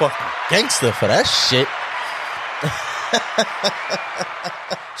 She's a fucking gangster for that shit.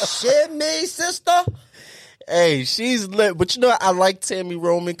 Shit me, sister. Hey, she's lit. But you know, I like Tammy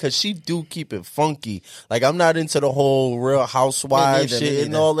Roman because she do keep it funky. Like, I'm not into the whole Real Housewives Me shit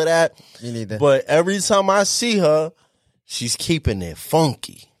and neither. all of that. Me neither. But every time I see her, she's keeping it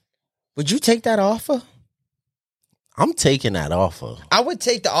funky. Would you take that offer? I'm taking that offer. I would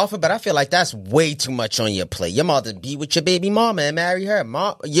take the offer, but I feel like that's way too much on your plate. Your mother be with your baby mama and marry her.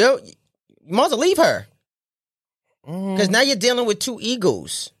 You mother leave her. Because now you're dealing with two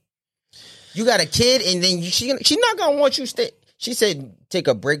egos. You got a kid, and then she's not going to want you to stay. She said take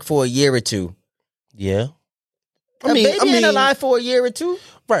a break for a year or two. Yeah. A baby ain't alive for a year or two.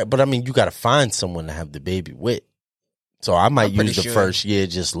 Right, but I mean, you got to find someone to have the baby with. So I might I'm pretty use the sure. first year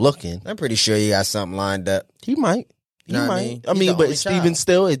just looking. I'm pretty sure you got something lined up. He might. He Know what I might. mean? I He's mean, the but only Steven child.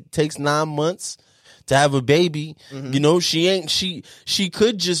 still, it takes 9 months to have a baby. You know, she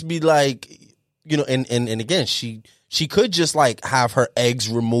could just be like, you know, and again, she She could just like have her eggs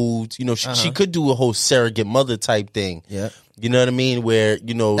removed. You know, she could do a whole surrogate mother type thing. Yeah. You know what I mean? Where,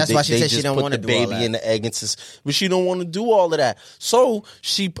 you know, That's why she said she just don't put wanna the do all baby that. in the egg, but she don't want to do all of that. So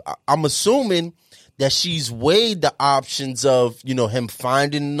I'm assuming that she's weighed the options of, you know, him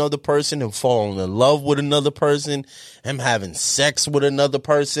finding another person, him falling in love with another person, him having sex with another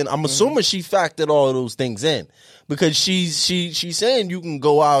person. I'm assuming she factored all of those things in, because she's saying you can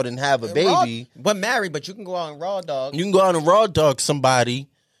go out and have a baby, but married, but you can go out and raw dog. you can go out and raw dog somebody.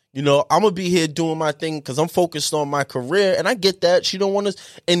 You know, I'm gonna be here doing my thing because I'm focused on my career, and I get that she don't want to.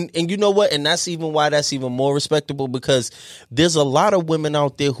 And you know what? And that's even why that's even more respectable, because there's a lot of women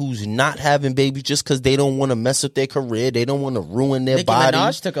out there who's not having babies just because they don't want to mess up their career, they don't want to ruin their Nicki body.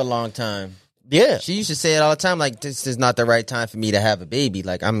 Minaj took a long time. Yeah, She used to say it all the time, like, this is not the right time for me to have a baby.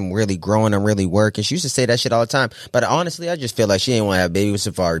 Like, I'm really growing, I'm really working. She used to say that shit all the time. But honestly, I just feel like she didn't want to have a baby with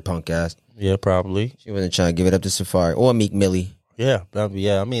Safari, punk ass. yeah, probably. She wasn't trying to give it up to Safari or Meek Millie. Yeah, I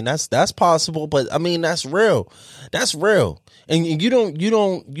mean that's possible, but I mean that's real. That's real, and you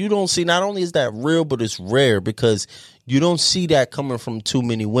don't see. Not only is that real, but it's rare, because you don't see that coming from too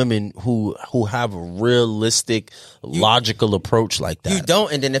many women who have a realistic, logical approach like that. You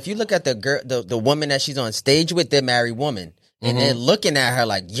don't. And then if you look at the girl, the woman that she's on stage with, they're married woman. And then looking at her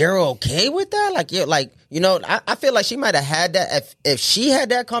like, you're okay with that? Like, you're like, you know, I feel like she might have had that. If she had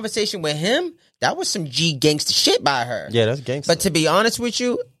that conversation with him, that was some G gangster shit by her. Yeah, that's gangster. But to be honest with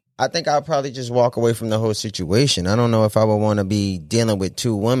you, I think I'll probably just walk away from the whole situation. I don't know if I would want to be dealing with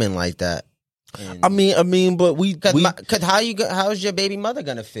two women like that. I mean, but Cause how's your baby mother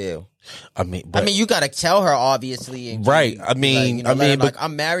gonna feel? I mean, you gotta tell her, obviously, and right. you, I mean, like, let her, but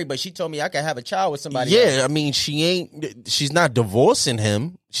I'm married, but she told me I could have a child with somebody. yeah, else. I mean, she's not divorcing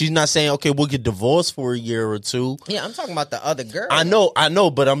him. She's not saying, okay, we'll get divorced for a year or two. Yeah, I'm talking about the other girl. I know,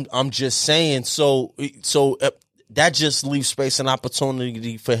 but I'm just saying. So that just leaves space and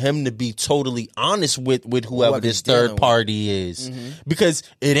opportunity for him to be totally honest with whoever this third party is, because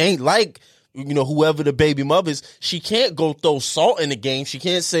it ain't like, you know, whoever the baby mother is, she can't go throw salt in the game. She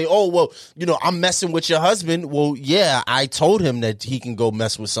can't say, oh, well, you know, I'm messing with your husband. Well, yeah, I told him that he can go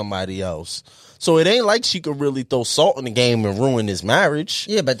mess with somebody else. So it ain't like she could really throw salt in the game and ruin his marriage.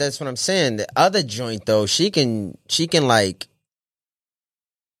 Yeah, but that's what I'm saying. The other joint though, she can yeah,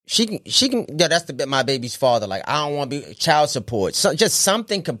 that's my baby's father. Like, I don't want to be child support. So just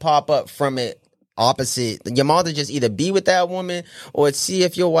something can pop up from it. Opposite, your mother just either be with that woman or see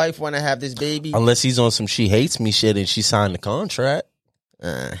if your wife want to have this baby. Unless he's on some she hates me shit and she signed the contract.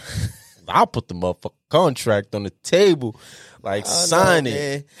 I'll put the motherfucking contract on the table. Like, sign it.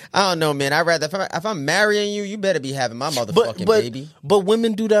 Man. I don't know, man. I'd rather, if I'm marrying you, you better be having my motherfucking baby. But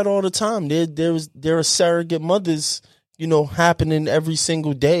women do that all the time. There are surrogate mothers, you know, happening every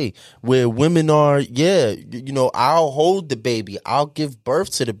single day, where women are, you know, I'll hold the baby. I'll give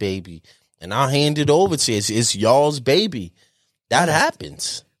birth to the baby. And I'll hand it over to you. It's y'all's baby. That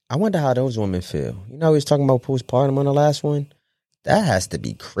happens. I wonder how those women feel. You know, we was talking about postpartum on the last one. That has to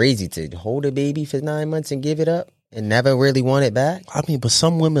be crazy to hold a baby for 9 months and give it up and never really want it back. I mean, but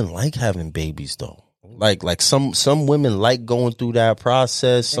some women like having babies, though. Like some women like going through that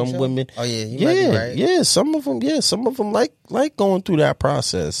process. Some women, oh yeah, you might be right. Yeah, some of them like going through that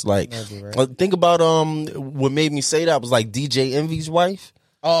process. Like, think about what made me say that was like DJ Envy's wife.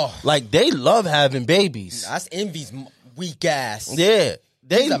 Oh, like they love having babies. That's Envy's weak ass. Yeah,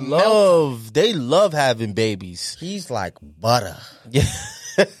 they love having babies. He's like butter. Yeah,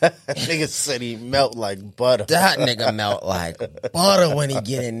 nigga said he melt like butter. That nigga melt like butter when he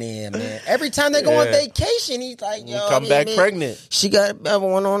get in there, man. Every time they go on vacation, he's like, yo, come back pregnant. She got another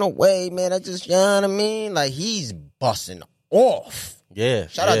one on the way, man. I just, you know what I mean? Like, he's busting off. Yeah,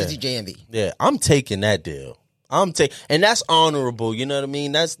 shout out to DJ Envy. Yeah, I'm taking that deal. And that's honorable, you know what I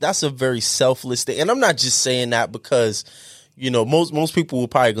mean? That's a very selfless thing. And I'm not just saying that because, you know, most people are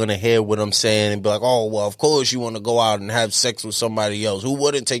probably going to hear what I'm saying and be like, oh, well, of course you want to go out and have sex with somebody else. Who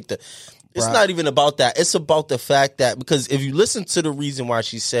wouldn't take the... It's not even about that. It's about the fact that, because if you listen to the reason why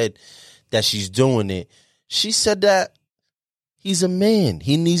she said that she's doing it, she said that he's a man.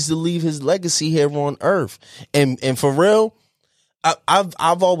 He needs to leave his legacy here on earth. And for real, I've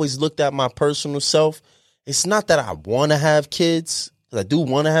always looked at my personal self. It's not that I want to have kids, because I do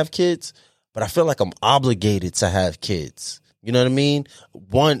want to have kids, but I feel like I'm obligated to have kids. You know what I mean?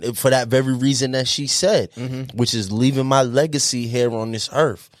 One, for that very reason that she said, which is leaving my legacy here on this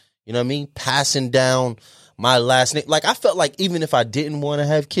earth. You know what I mean? Passing down my last name. Like, I felt like even if I didn't want to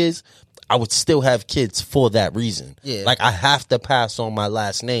have kids, I would still have kids for that reason. Yeah. Like, I have to pass on my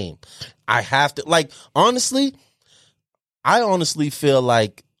last name. I have to, like, honestly, I honestly feel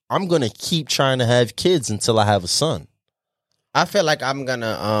like I'm gonna keep trying to have kids until I have a son. I feel like I'm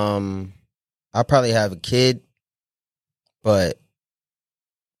gonna I'll probably have a kid, but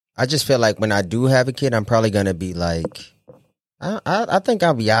I just feel like when I do have a kid, I'm probably gonna be like, I think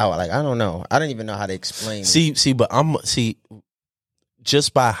I'll be out. Like, I don't know. I don't even know how to explain.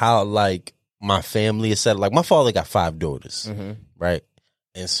 Just by how like my family is set. Like my father got 5 daughters, right?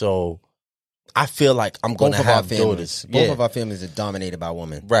 And so I feel like I'm going to have daughters. Both of our families are dominated by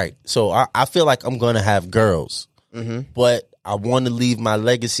women, right? So I feel like I'm going to have girls, but I want to leave my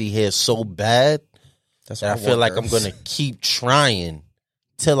legacy here so bad that I feel like I'm going to keep trying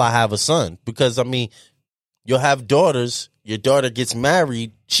till I have a son. Because I mean, you'll have daughters. Your daughter gets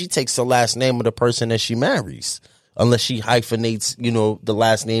married, she takes the last name of the person that she marries, unless she hyphenates, the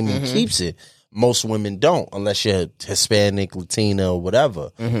last name and keeps it. Most women don't, unless you're Hispanic, Latina, or whatever.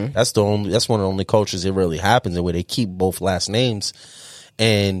 That's one of the only cultures it really happens in, where they keep both last names.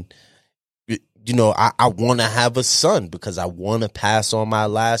 And I want to have a son because I want to pass on my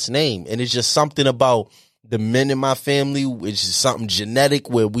last name, and it's just something about the men in my family, which is something genetic,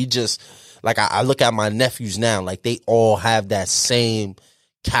 where we just. Like, I look at my nephews now, like, they all have that same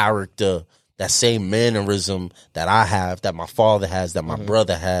character, that same mannerism that I have, that my father has, that my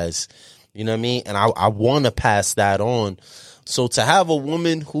brother has. You know what I mean? And I want to pass that on. So to have a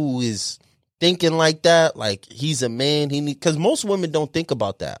woman who is thinking like that, like, he's a man, because most women don't think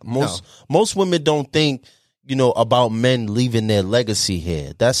about that. Most women don't think, about men leaving their legacy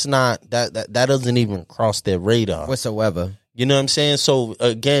here. That's not, that doesn't even cross their radar. whatsoever. You know what I'm saying? So,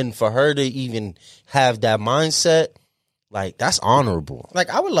 again, for her to even have that mindset, like, that's honorable. Like,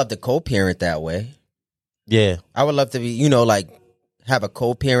 I would love to co-parent that way. Yeah. I would love to be, like, have a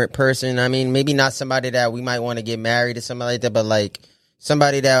co-parent person. I mean, maybe not somebody that we might want to get married or something like that, but, like,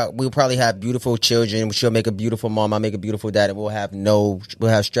 somebody that we'll probably have beautiful children. She'll make a beautiful mom. I'll make a beautiful dad, and we'll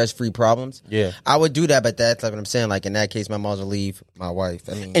have stress-free problems. Yeah. I would do that, but that's like what I'm saying. Like, in that case, my mom will leave my wife.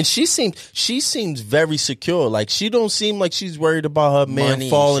 I mean, and she seems very secure. Like, she don't seem like she's worried about her man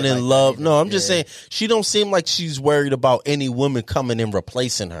falling in love. No, I'm just saying, she don't seem like she's worried about any woman coming and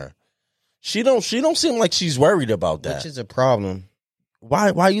replacing her. She don't seem like she's worried about that. Which is a problem.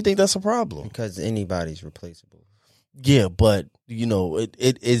 Why you think that's a problem? Because anybody's replaceable. Yeah, but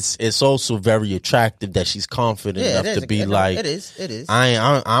it's also very attractive that she's confident enough to be like, it is.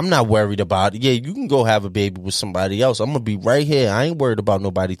 I'm not worried about it. Yeah, you can go have a baby with somebody else. I'm gonna be right here. I ain't worried about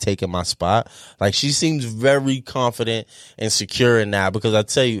nobody taking my spot. Like, she seems very confident and secure in that, because I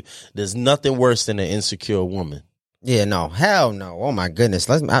tell you, there's nothing worse than an insecure woman. Yeah, no, hell no. Oh my goodness,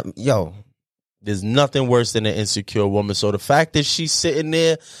 There's nothing worse than an insecure woman. So the fact that she's sitting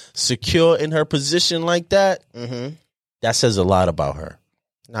there secure in her position like that, that says a lot about her.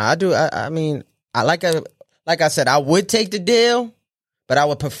 Nah, I do. I mean, like I said, I would take the deal, but I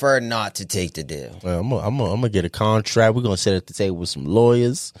would prefer not to take the deal. Well, I'm gonna get a contract. We're gonna sit at the table with some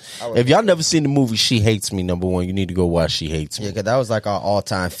lawyers. If y'all never seen the movie She Hates Me, number one, you need to go watch She Hates Me. Yeah, because that was like our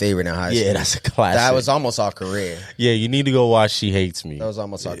all-time favorite in high school. Yeah, that's a classic. That was almost our career. Yeah, you need to go watch She Hates Me. That was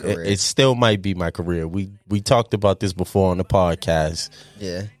almost our career. It still might be my career. We talked about this before on the podcast.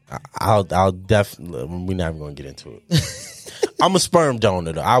 Yeah. I'll definitely. We're not even gonna get into it. I'm a sperm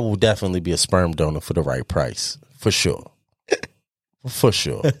donor, though. I will definitely be a sperm donor for the right price, for sure. For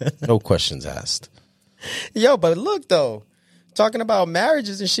sure. No questions asked. Yo, but look, though. Talking about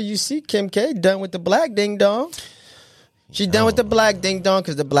marriages and shit, you see Kim K done with the black ding dong. She done with the black ding dong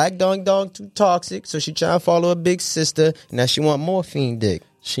because the black ding dong too toxic. So she trying to follow her big sister. Now she want morphine dick.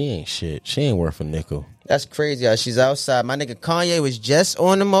 She ain't shit. She ain't worth a nickel. That's crazy. How she's outside. My nigga Kanye was just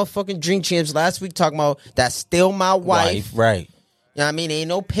on the motherfucking Drink Champs last week talking about that's still my wife. Right. You know what I mean? Ain't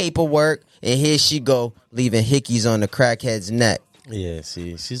no paperwork. And here she go, leaving hickeys on the crackhead's neck. Yeah,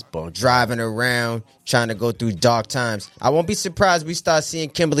 see, she's bugged. Driving around, trying to go through dark times. I won't be surprised we start seeing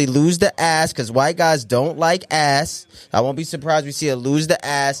Kimberly lose the ass, because white guys don't like ass. I won't be surprised we see her lose the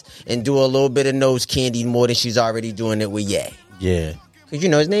ass and do a little bit of nose candy more than she's already doing it with Ye. Yeah. Because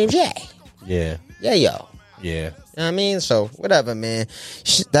his name's Ye. Yeah. Yeah, yo. Yeah. You know what I mean? So, whatever, man.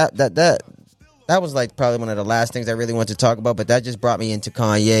 That was like probably one of the last things I really wanted to talk about, but that just brought me into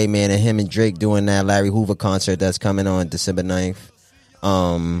Kanye, man, and him and Drake doing that Larry Hoover concert that's coming on December 9th.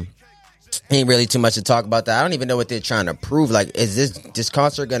 Ain't really too much to talk about that. I don't even know what they're trying to prove. Like, is this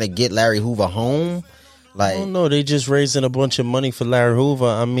concert gonna get Larry Hoover home? Like, I don't know. They just raising a bunch of money for Larry Hoover.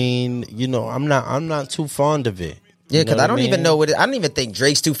 I mean, I'm not too fond of it. Yeah, because I don't even know I don't even think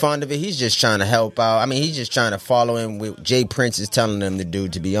Drake's too fond of it. He's just trying to help out. I mean, he's just trying to follow him with Jay Prince is telling him to do,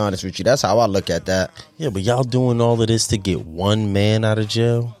 to be honest with you. That's how I look at that. Yeah, but y'all doing all of this to get one man out of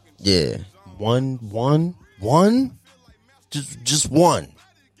jail? Yeah. One? Just one?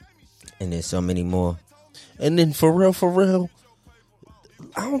 And there's so many more. And then for real,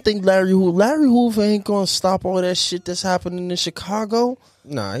 I don't think Larry Hoover ain't gonna stop all that shit that's happening in Chicago.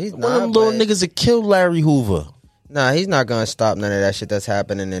 Nah, he's One not. of them little niggas that killed Larry Hoover. Nah, he's not gonna stop none of that shit that's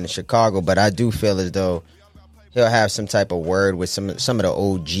happening in Chicago. But I do feel as though he'll have some type of word with some of the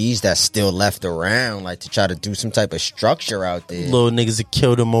OGs that's still left around, like to try to do some type of structure out there. Little niggas that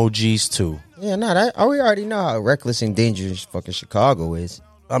killed them OGs too. Yeah, we already know how reckless and dangerous fucking Chicago is.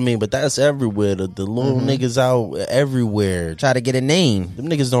 I mean, but that's everywhere. The little niggas out everywhere. Try to get a name. Them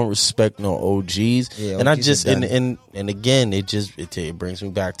niggas don't respect no OGs. Yeah, and I OGs just are done. and again, it brings me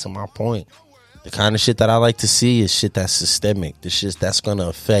back to my point. The kind of shit that I like to see is shit that's systemic. The shit that's gonna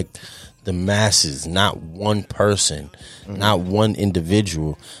affect the masses, not one person, not one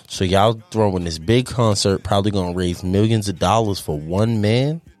individual. So y'all throwing this big concert, probably gonna raise millions of dollars for one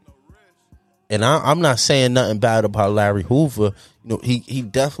man. And I'm not saying nothing bad about Larry Hoover. You know, he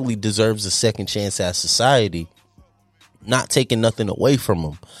definitely deserves a second chance at society. Not taking nothing away from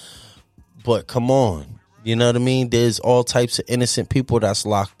him. But come on. You know what I mean? There's all types of innocent people that's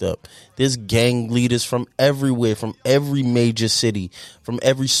locked up. There's gang leaders from everywhere, from every major city, from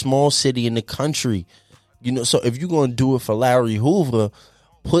every small city in the country. You know, so if you're going to do it for Larry Hoover,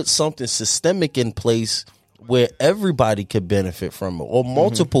 put something systemic in place where everybody could benefit from it, or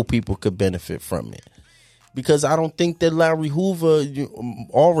multiple people could benefit from it. Because I don't think that Larry Hoover,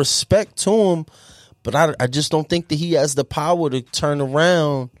 all respect to him, but I just don't think that he has the power to turn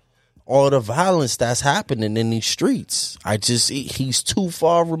around all the violence that's happening in these streets. He's too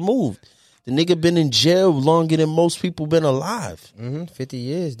far removed. The nigga been in jail longer than most people been alive. 50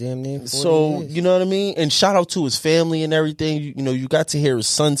 years, damn near 40 So, years. you know what I mean? And shout out to his family and everything. You know, you got to hear his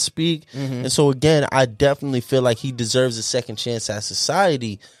son speak. And so, again, I definitely feel like he deserves a second chance at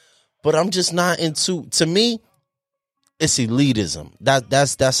society. But I'm just not into, to me, it's elitism.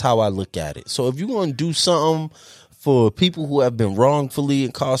 That's how I look at it. So if you're going to do something for people who have been wrongfully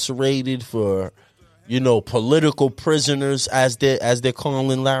incarcerated, for, you know, political prisoners, as they're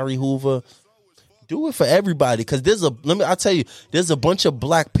calling Larry Hoover, do it for everybody. Because I'll tell you, there's a bunch of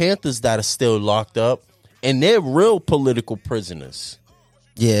Black Panthers that are still locked up, and they're real political prisoners.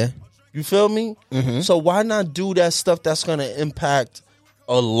 Yeah. You feel me? So why not do that stuff that's going to impact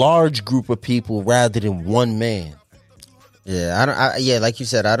a large group of people rather than one man? Yeah, like you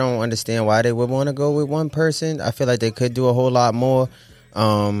said, I don't understand why they would want to go with one person. I feel like they could do a whole lot more.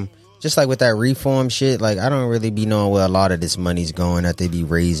 Just like with that reform shit, like I don't really be knowing where a lot of this money's going that they be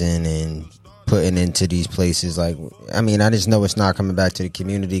raising and putting into these places. Like, I mean, I just know it's not coming back to the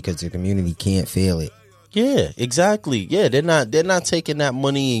community because the community can't feel it. Yeah, exactly. Yeah, they're not taking that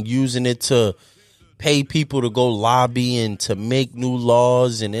money and using it to pay people to go lobby and to make new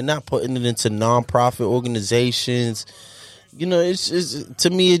laws, and they're not putting it into nonprofit organizations. You know, it's to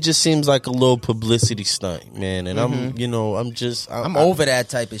me, it just seems like a little publicity stunt, man. And I'm over that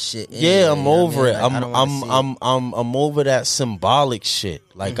type of shit. Anyway, yeah, I'm over it. Like, I'm over that symbolic shit.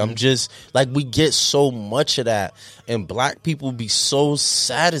 Like I'm just like, we get so much of that, and Black people be so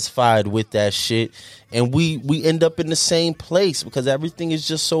satisfied with that shit, and we end up in the same place because everything is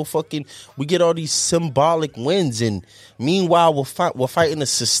just so fucking. We get all these symbolic wins, and meanwhile we're fighting a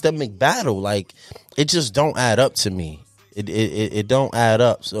systemic battle. Like, it just don't add up to me. It don't add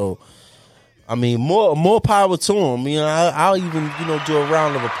up. So, I mean, more power to him. You know, I'll even, you know, do a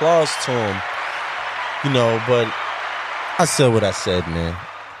round of applause to him. You know, but I said what I said, man.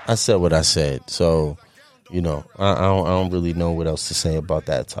 I said what I said. So, you know, I don't really know what else to say about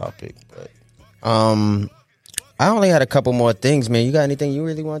that topic. But I only had a couple more things, man. You got anything you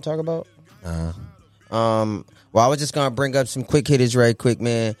really want to talk about? Well, I was just gonna bring up some quick hitters right quick,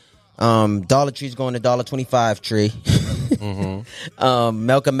 man. Dollar Tree's going to $1.25 tree.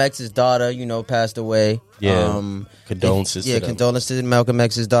 Malcolm X's daughter, you know, passed away. Yeah. Condolences. Yeah, condolences to Malcolm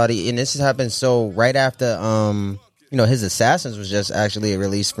X's daughter. And this has happened so right after, you know, his assassins was just actually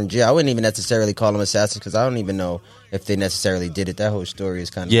released from jail. I wouldn't even necessarily call them assassins because I don't even know if they necessarily did it. That whole story is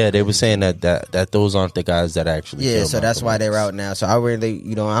kind of... Yeah, they were saying that those aren't the guys that actually killed so that's why they're out now. So I really,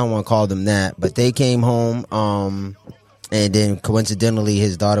 you know, I don't want to call them that. But they came home, and then coincidentally,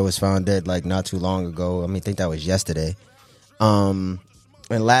 his daughter was found dead like not too long ago. I mean, I think that was yesterday. And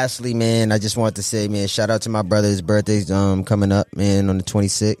lastly, man, I just wanted to say, man, shout out to my brother. His birthday's coming up, man, on the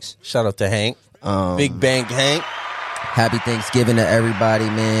 26th. Shout out to Hank. Big Bang Hank. Happy Thanksgiving to everybody,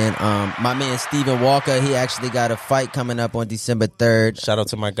 man. My man Stephen Walker, he actually got a fight coming up on December 3rd. Shout out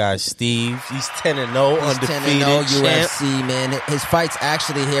to my guy Steve. He's 10-0, undefeated 10-0 champ. UFC, man. His fight's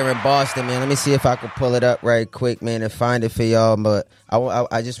actually here in Boston, man. Let me see if I can pull it up right quick, man, and find it for y'all. But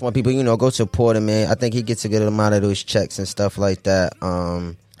I just want people, you know, go support him, man. I think he gets a good amount of those checks and stuff like that.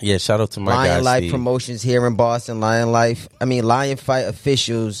 Yeah, shout out to my Lion guy, Life Steve. Promotions here in Boston. Lion Fight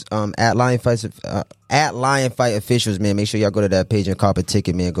Officials. At Lion Fight Officials, man. Make sure y'all go to that page and cop a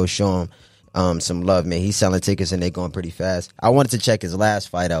ticket, man. Go show him some love, man. He's selling tickets and they going pretty fast. I wanted to check his last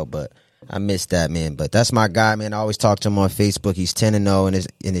fight out, but I missed that, man. But that's my guy, man. I always talk to him on Facebook. He's 10-0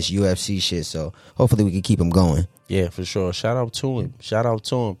 in his UFC shit. So hopefully we can keep him going. Yeah, for sure. Shout out to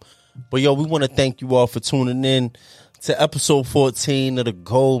him. But yo, we want to thank you all for tuning in to episode 14 of the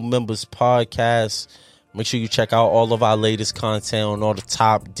Gold Members Podcast. Make sure you check out all of our latest content on all the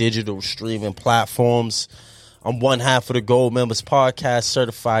top digital streaming platforms. I'm one half of the Gold Members Podcast,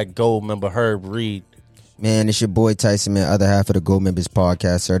 certified Gold member Herb Reed. Man, it's your boy Tyson, man. Other half of the Gold Members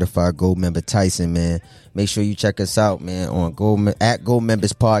Podcast, certified Gold member Tyson, man. Make sure you check us out, man, on at Gold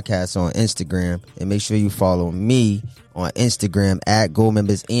Members Podcast on Instagram. And make sure you follow me on Instagram at Gold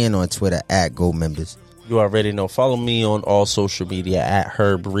Members and on Twitter at Gold Members. You already know. Follow me on all social media at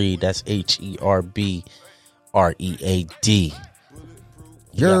Herb Reed. That's HERBREAD.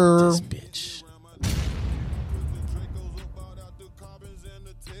 You're this bitch.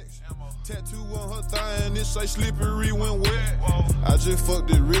 Tattoo on her thigh and it say slippery when wet. I just fucked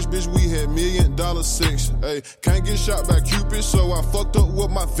this rich bitch, we had $1 million sex. Hey, can't get shot by Cupid, so I fucked up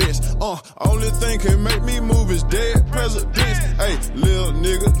with my vest. Only thing can make me move is dead presidents. Hey, little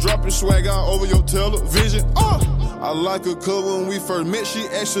nigga, dropping swag out over your television. I like her cause when we first met, she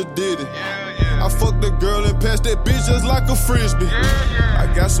actually did it. I fucked the girl and passed that bitch just like a frisbee.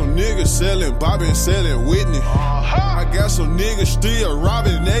 I got some niggas selling Bobby and selling Whitney. I got some niggas still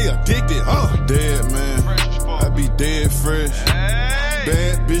robbing, they addicted. Dead man, I be dead fresh.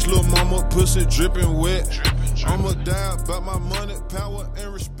 Bad bitch, little mama, pussy dripping wet. I'ma die about my money, power,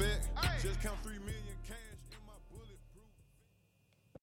 and respect.